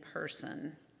in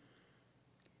person.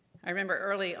 I remember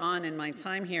early on in my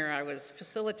time here, I was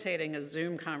facilitating a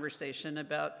Zoom conversation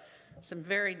about some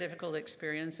very difficult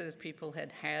experiences people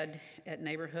had had at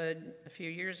Neighborhood a few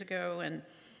years ago. And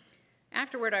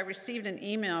afterward, I received an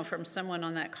email from someone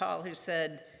on that call who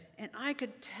said, "And I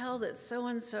could tell that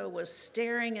so-and-so was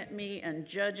staring at me and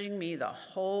judging me the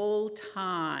whole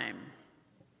time."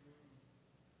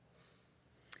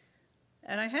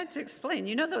 And I had to explain,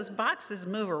 you know those boxes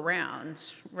move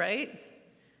around, right?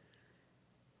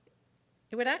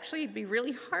 It would actually be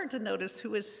really hard to notice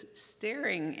who is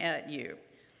staring at you.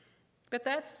 But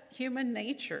that's human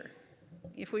nature.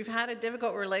 If we've had a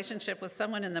difficult relationship with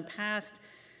someone in the past,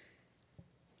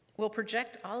 we'll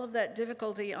project all of that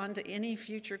difficulty onto any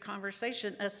future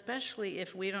conversation, especially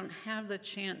if we don't have the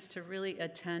chance to really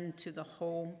attend to the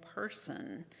whole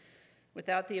person,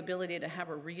 without the ability to have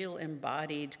a real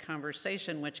embodied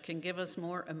conversation, which can give us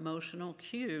more emotional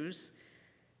cues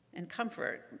and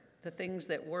comfort, the things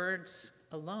that words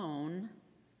alone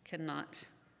cannot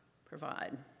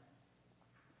provide.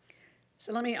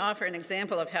 So let me offer an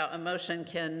example of how emotion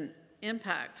can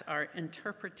impact our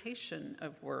interpretation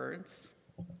of words.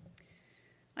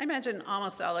 I imagine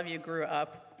almost all of you grew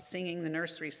up singing the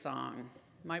nursery song,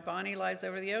 "My Bonnie Lies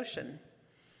Over the Ocean."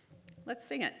 Let's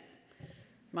sing it.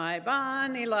 My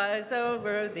Bonnie lies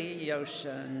over the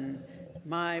ocean.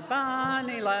 My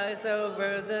Bonnie lies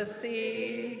over the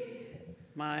sea.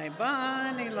 My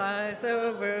Bonnie lies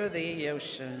over the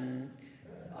ocean.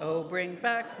 Oh, bring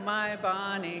back my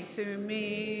Bonnie to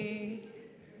me.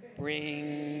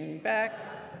 Bring back,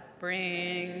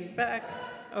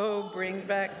 oh, bring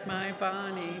back my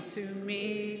Bonnie to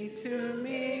me, to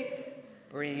me.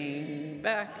 Bring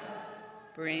back,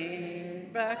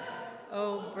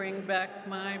 oh, bring back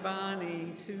my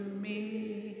Bonnie to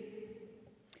me.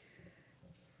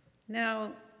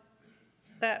 Now,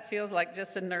 that feels like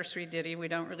just a nursery ditty. We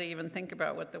don't really even think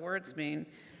about what the words mean.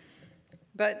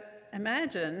 But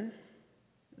imagine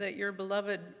that your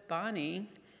beloved Bonnie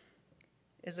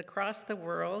is across the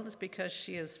world because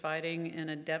she is fighting in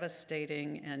a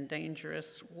devastating and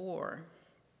dangerous war.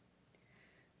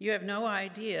 You have no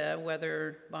idea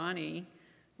whether Bonnie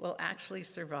will actually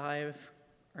survive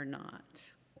or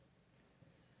not.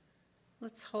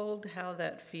 Let's hold how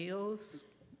that feels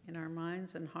in our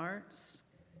minds and hearts,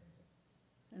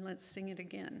 and let's sing it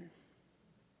again.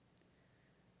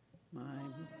 My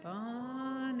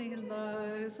Bonnie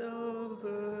lies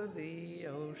over the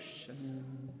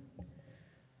ocean.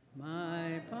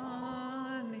 My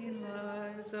Bonnie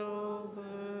lies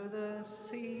over the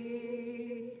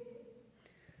sea.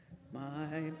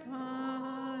 My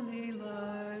Bonnie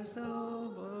lies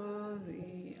over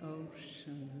the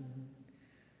ocean.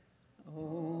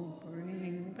 Oh,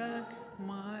 bring back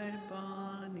my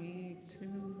Bonnie to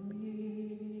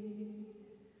me.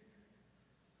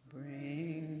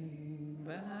 Bring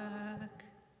back,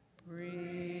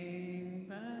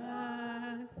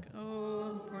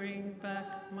 oh, bring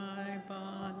back my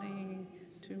Bonnie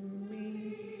to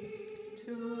me,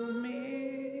 to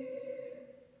me.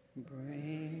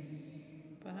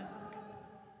 Bring back,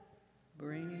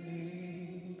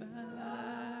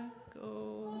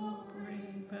 oh,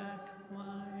 bring back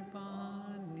my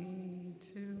Bonnie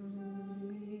to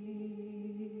me.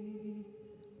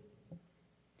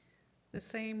 The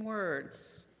same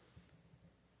words,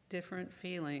 different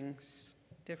feelings,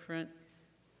 different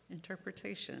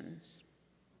interpretations.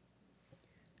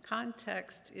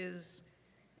 Context is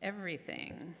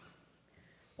everything.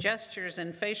 Gestures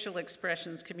and facial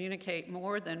expressions communicate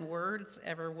more than words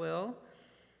ever will.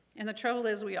 And the trouble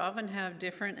is we often have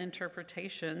different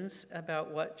interpretations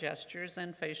about what gestures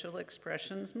and facial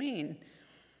expressions mean.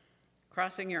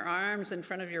 Crossing your arms in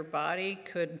front of your body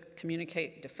could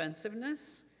communicate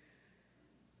defensiveness,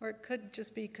 or it could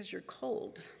just be because you're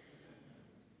cold.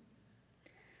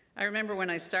 I remember when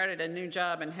I started a new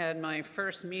job and had my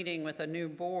first meeting with a new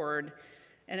board,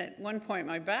 and at one point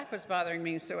my back was bothering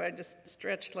me, so I just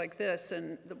stretched like this,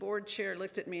 and the board chair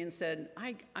looked at me and said,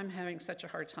 I'm having such a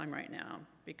hard time right now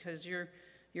because you're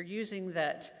using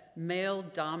that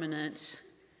male-dominant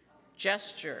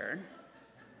gesture.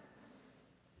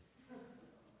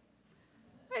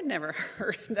 I'd never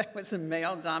heard that was a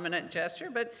male-dominant gesture,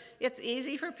 but it's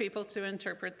easy for people to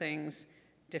interpret things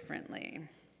differently.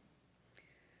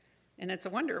 And it's a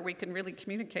wonder we can really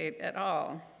communicate at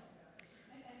all.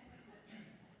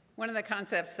 One of the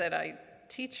concepts that I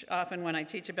teach often when I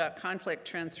teach about conflict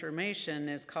transformation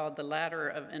is called the ladder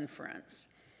of inference.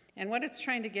 And what it's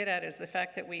trying to get at is the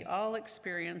fact that we all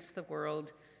experience the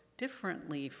world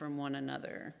differently from one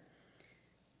another,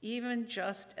 even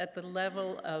just at the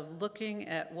level of looking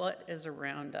at what is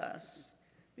around us.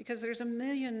 Because there's a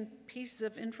million pieces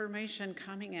of information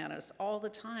coming at us all the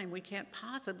time. We can't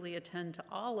possibly attend to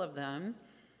all of them.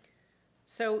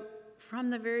 So from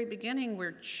the very beginning,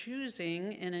 we're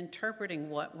choosing and interpreting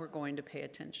what we're going to pay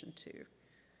attention to,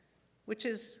 which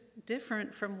is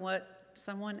different from what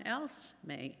someone else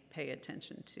may pay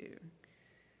attention to.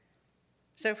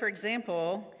 So for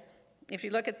example, if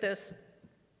you look at this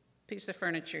piece of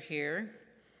furniture here,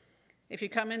 if you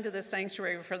come into the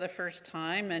sanctuary for the first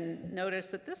time and notice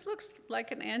that this looks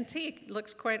like an antique,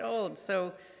 looks quite old,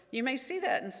 so you may see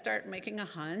that and start making a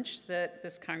hunch that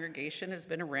this congregation has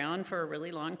been around for a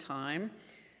really long time.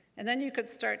 And then you could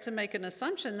start to make an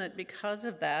assumption that because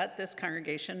of that, this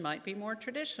congregation might be more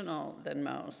traditional than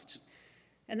most.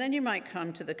 And then you might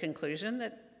come to the conclusion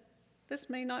that this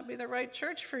may not be the right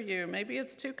church for you. Maybe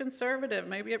it's too conservative.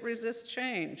 Maybe it resists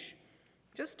change,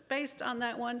 just based on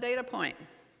that one data point.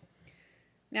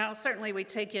 Now, certainly we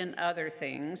take in other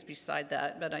things beside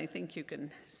that, but I think you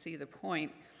can see the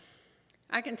point.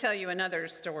 I can tell you another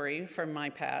story from my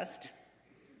past.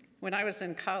 When I was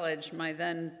in college, my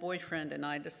then boyfriend and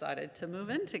I decided to move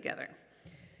in together.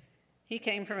 He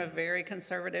came from a very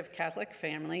conservative Catholic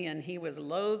family, and he was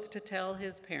loath to tell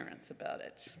his parents about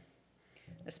it,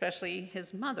 especially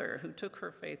his mother, who took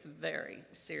her faith very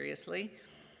seriously.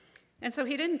 And so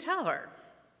he didn't tell her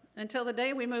until the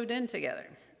day we moved in together.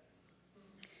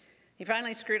 He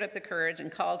finally screwed up the courage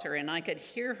and called her, and I could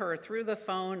hear her through the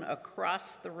phone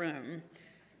across the room.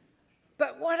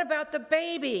 "But what about the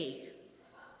baby?"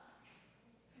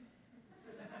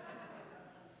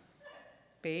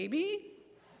 "Baby?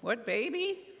 What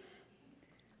baby?"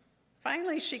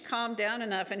 Finally, she calmed down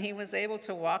enough, and he was able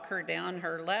to walk her down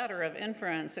her ladder of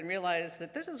inference and realize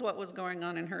that this is what was going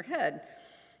on in her head.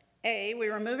 A,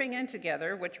 we were moving in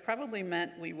together, which probably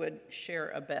meant we would share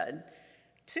a bed.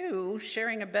 2,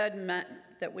 sharing a bed meant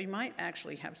that we might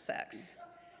actually have sex.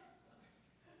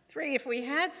 3, if we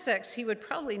had sex, he would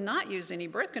probably not use any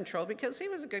birth control because he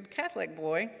was a good Catholic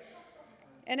boy.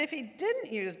 And if he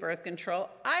didn't use birth control,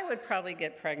 I would probably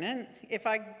get pregnant. If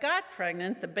I got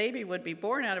pregnant, the baby would be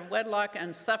born out of wedlock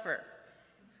and suffer.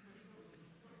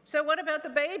 So what about the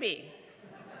baby?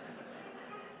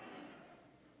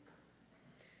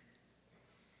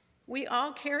 We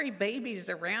all carry babies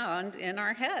around in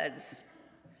our heads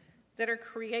that are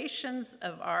creations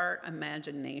of our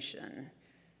imagination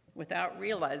without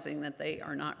realizing that they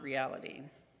are not reality.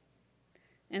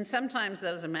 And sometimes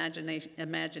those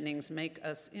imaginings make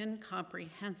us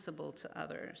incomprehensible to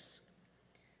others.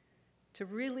 To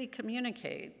really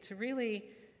communicate, to really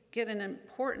get an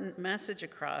important message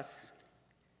across,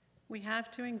 we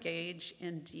have to engage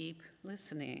in deep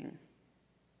listening,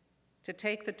 to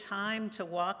take the time to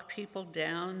walk people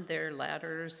down their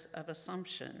ladders of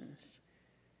assumptions,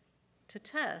 to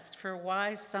test for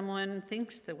why someone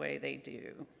thinks the way they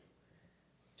do,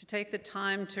 to take the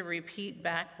time to repeat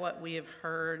back what we have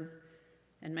heard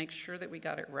and make sure that we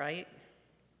got it right.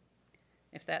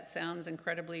 If that sounds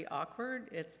incredibly awkward,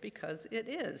 it's because it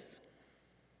is.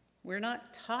 We're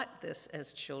not taught this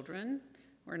as children.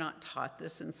 We're not taught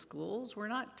this in schools. We're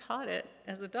not taught it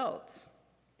as adults.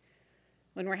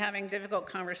 When we're having difficult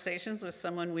conversations with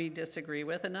someone we disagree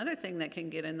with, another thing that can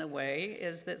get in the way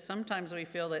is that sometimes we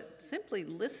feel that simply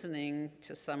listening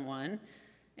to someone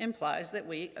implies that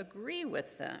we agree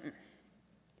with them.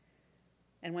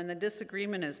 And when the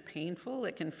disagreement is painful,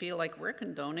 it can feel like we're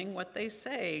condoning what they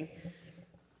say.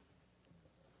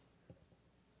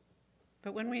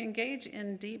 But when we engage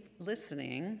in deep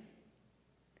listening,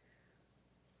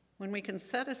 when we can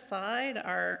set aside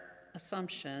our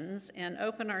assumptions and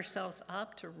open ourselves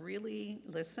up to really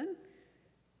listen,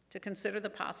 to consider the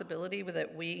possibility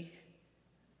that we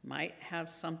might have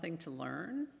something to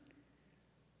learn,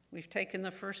 we've taken the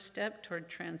first step toward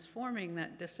transforming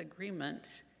that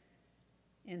disagreement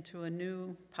into a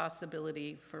new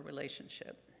possibility for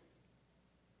relationship.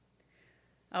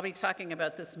 I'll be talking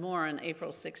about this more on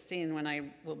April 16 when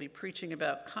I will be preaching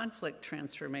about conflict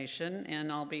transformation,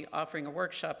 and I'll be offering a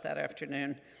workshop that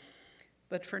afternoon.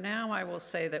 But for now, I will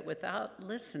say that without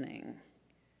listening,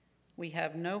 we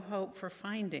have no hope for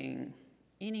finding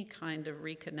any kind of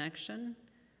reconnection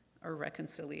or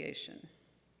reconciliation.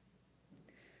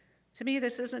 To me,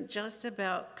 this isn't just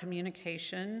about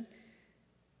communication.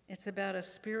 It's about a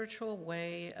spiritual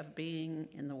way of being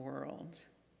in the world.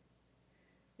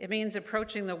 It means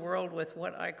approaching the world with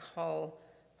what I call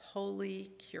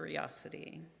holy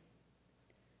curiosity,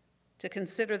 to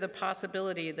consider the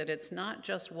possibility that it's not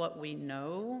just what we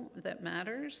know that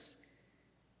matters,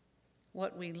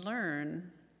 what we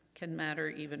learn can matter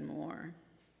even more.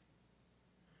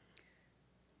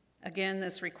 Again,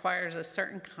 this requires a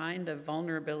certain kind of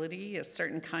vulnerability, a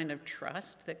certain kind of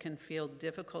trust that can feel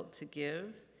difficult to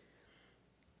give.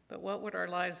 But what would our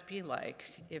lives be like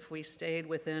if we stayed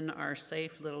within our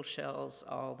safe little shells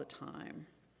all the time?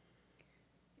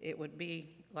 It would be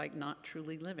like not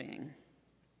truly living.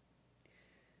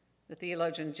 The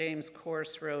theologian James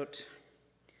Corse wrote,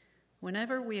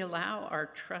 "Whenever we allow our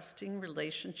trusting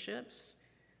relationships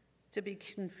to be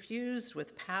confused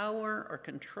with power or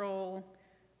control,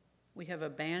 we have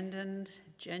abandoned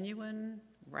genuine,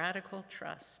 radical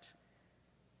trust,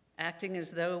 acting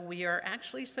as though we are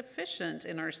actually sufficient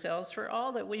in ourselves for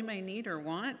all that we may need or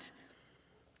want.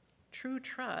 True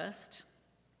trust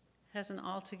has an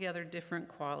altogether different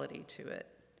quality to it.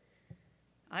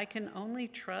 I can only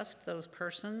trust those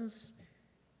persons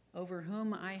over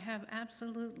whom I have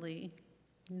absolutely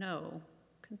no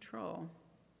control."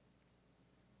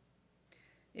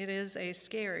 It is a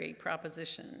scary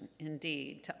proposition,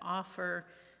 indeed, to offer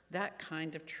that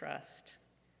kind of trust,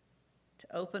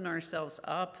 to open ourselves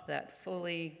up that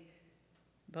fully,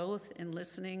 both in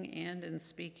listening and in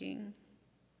speaking.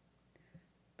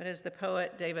 But as the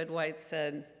poet David White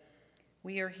said,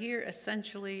 we are here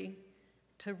essentially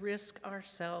to risk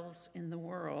ourselves in the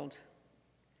world.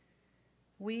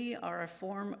 We are a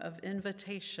form of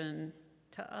invitation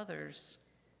to others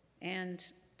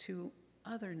and to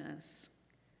otherness.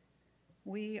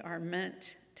 We are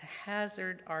meant to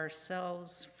hazard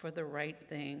ourselves for the right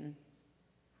thing,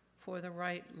 for the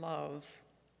right love,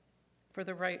 for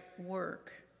the right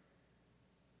work,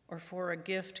 or for a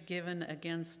gift given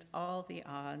against all the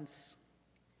odds.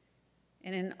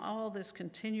 And in all this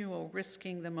continual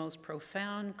risking, the most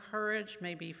profound courage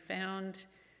may be found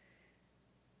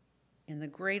in the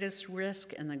greatest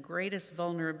risk and the greatest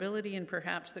vulnerability, and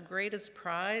perhaps the greatest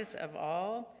prize of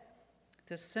all,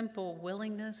 the simple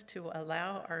willingness to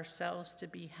allow ourselves to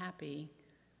be happy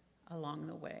along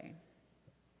the way.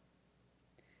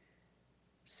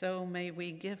 So may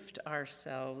we gift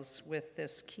ourselves with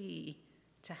this key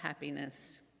to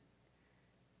happiness,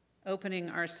 opening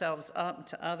ourselves up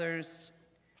to others,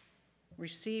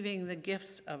 receiving the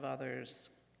gifts of others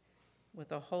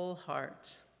with a whole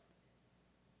heart.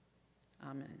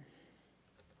 Amen.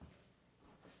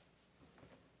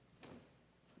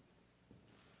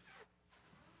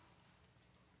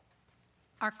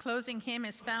 Our closing hymn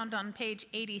is found on page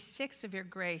 86 of your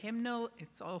gray hymnal.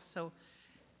 It's also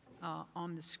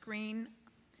on the screen.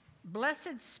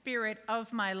 Blessed Spirit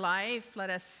of my life, let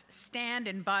us stand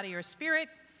in body or spirit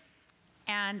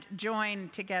and join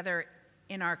together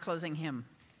in our closing hymn.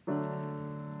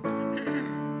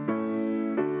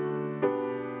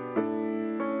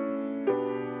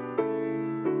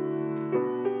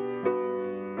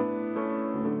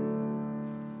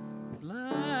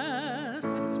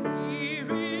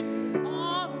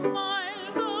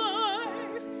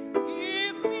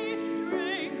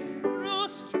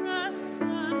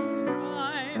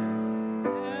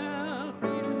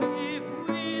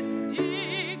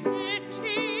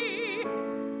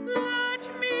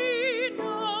 Let me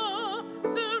know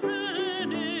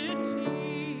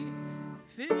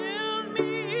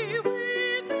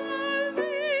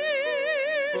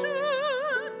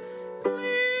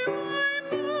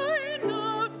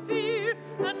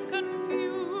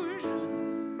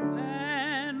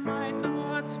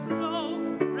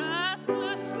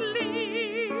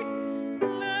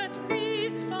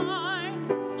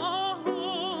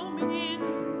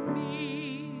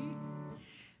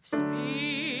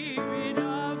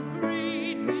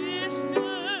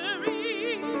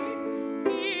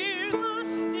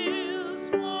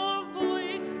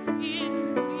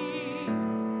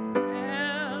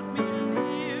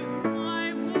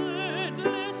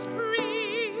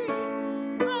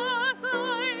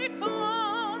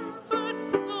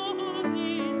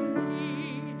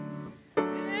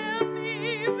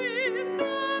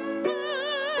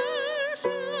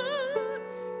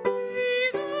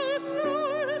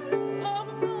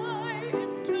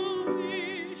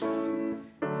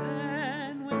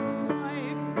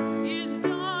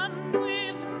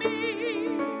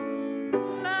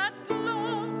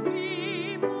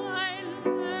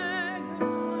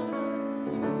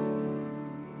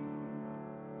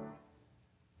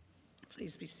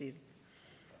Please be seated.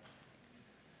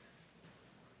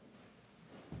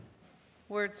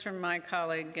 Words from my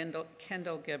colleague,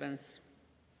 Kendall Gibbons.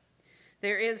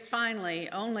 There is finally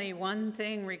only one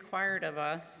thing required of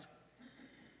us,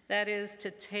 that is to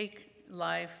take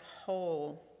life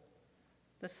whole,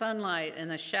 the sunlight and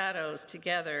the shadows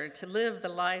together, to live the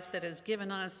life that is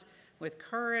given us with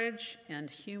courage and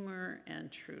humor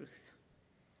and truth.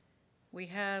 We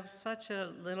have such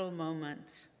a little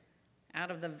moment out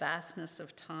of the vastness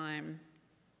of time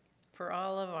for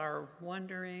all of our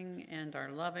wondering and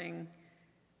our loving.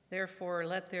 Therefore,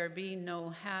 let there be no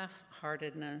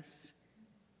half-heartedness.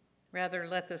 Rather,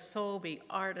 let the soul be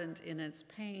ardent in its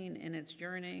pain, in its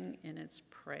yearning, in its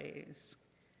praise.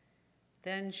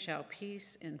 Then shall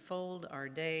peace enfold our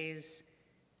days,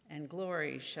 and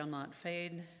glory shall not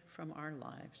fade from our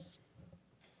lives.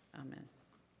 Amen.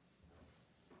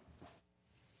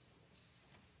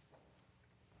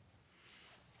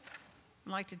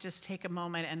 I'd like to just take a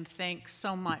moment and thank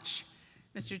so much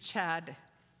Mr. Chad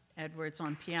Edwards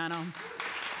on piano,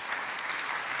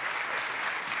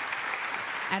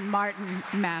 and Martin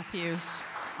Matthews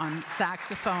on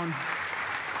saxophone,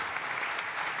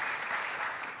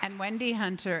 and Wendy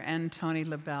Hunter and Tony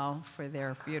LaBelle for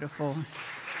their beautiful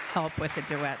help with the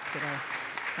duet today.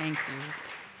 Thank you.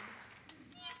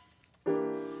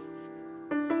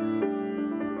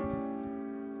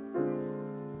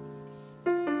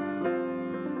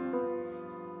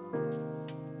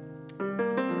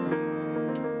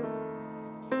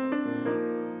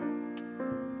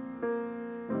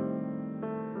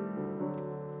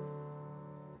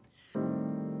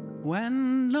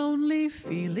 When lonely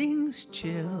feelings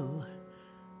chill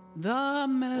the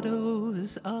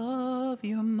meadows of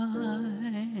your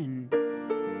mind,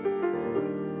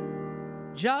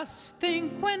 just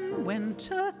think when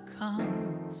winter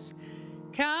comes,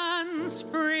 can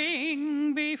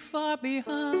spring be far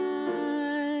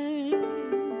behind?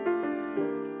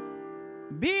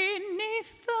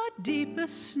 Beneath the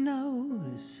deepest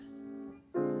snows,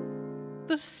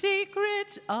 the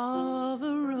secret of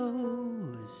a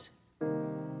rose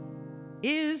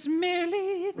is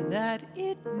merely that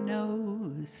it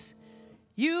knows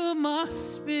you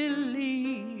must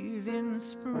believe in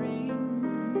spring.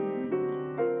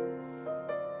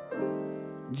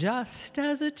 Just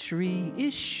as a tree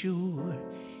is sure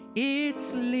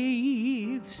its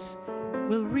leaves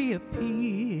will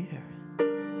reappear,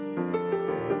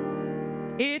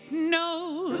 it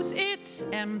knows its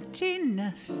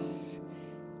emptiness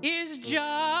is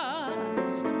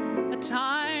just a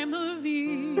time of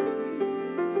year.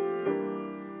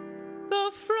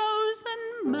 The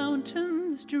frozen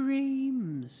mountains'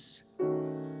 dreams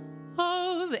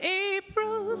of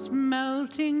April's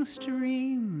melting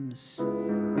streams,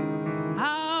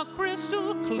 how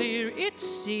crystal clear it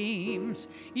seems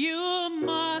you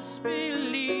must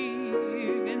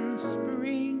believe in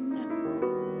spring.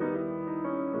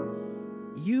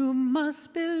 You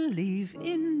must believe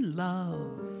in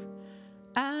love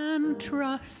and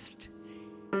trust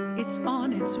it's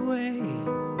on its way.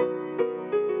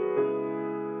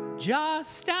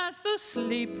 Just as the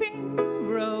sleeping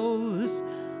rose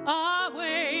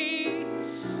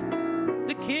awaits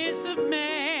the kiss of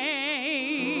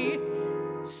May,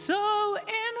 so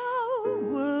in a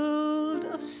world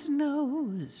of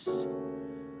snows,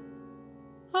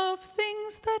 of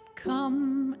things that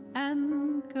come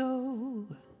and go,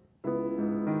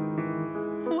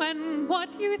 when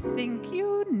what you think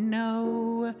you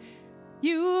know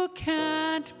you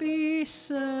can't be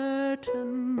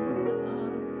certain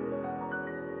of,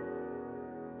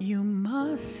 you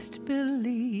must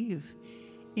believe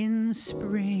in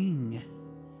spring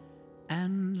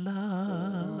and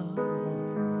love.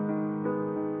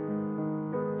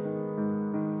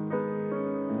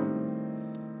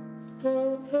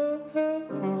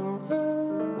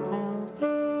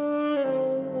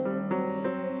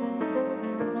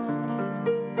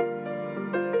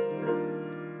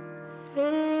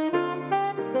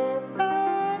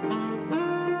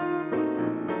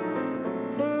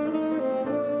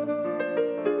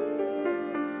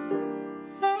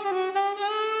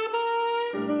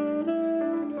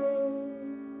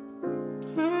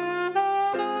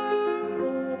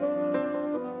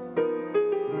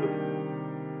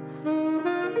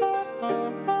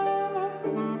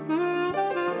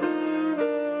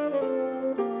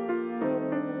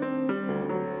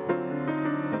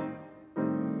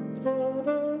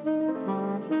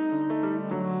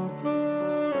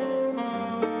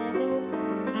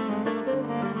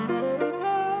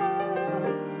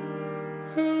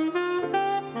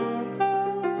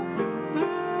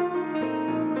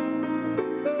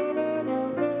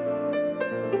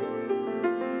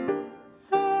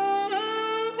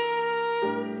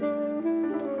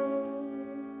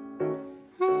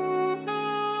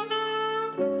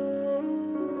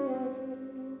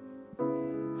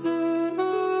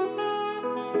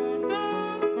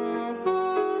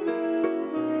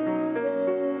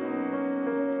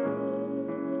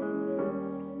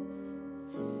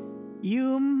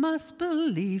 must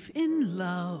believe in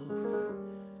love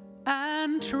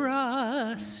and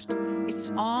trust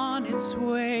it's on its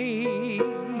way.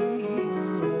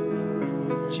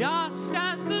 Just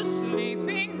as the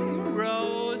sleeping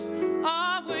rose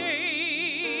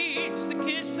awaits the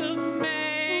kiss of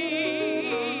May,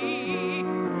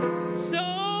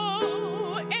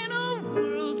 so in a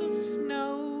world of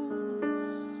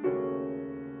snows,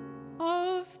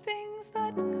 of things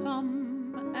that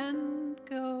come and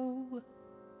go,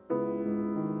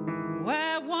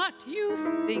 where what you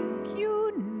think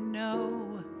you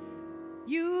know,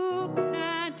 you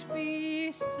can't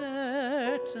be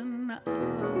certain of.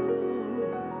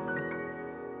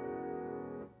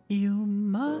 You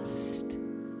must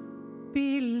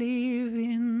believe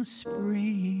in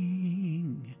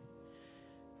spring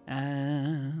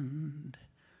and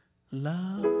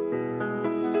love.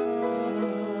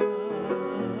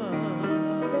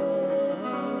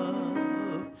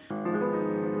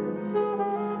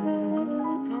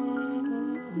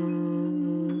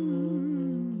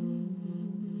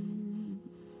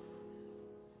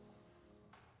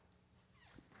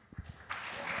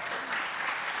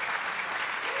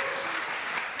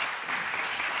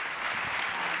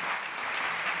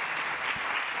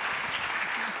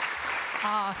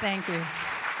 Oh, thank you.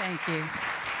 Thank you.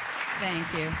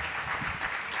 Thank you.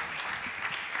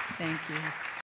 Thank you.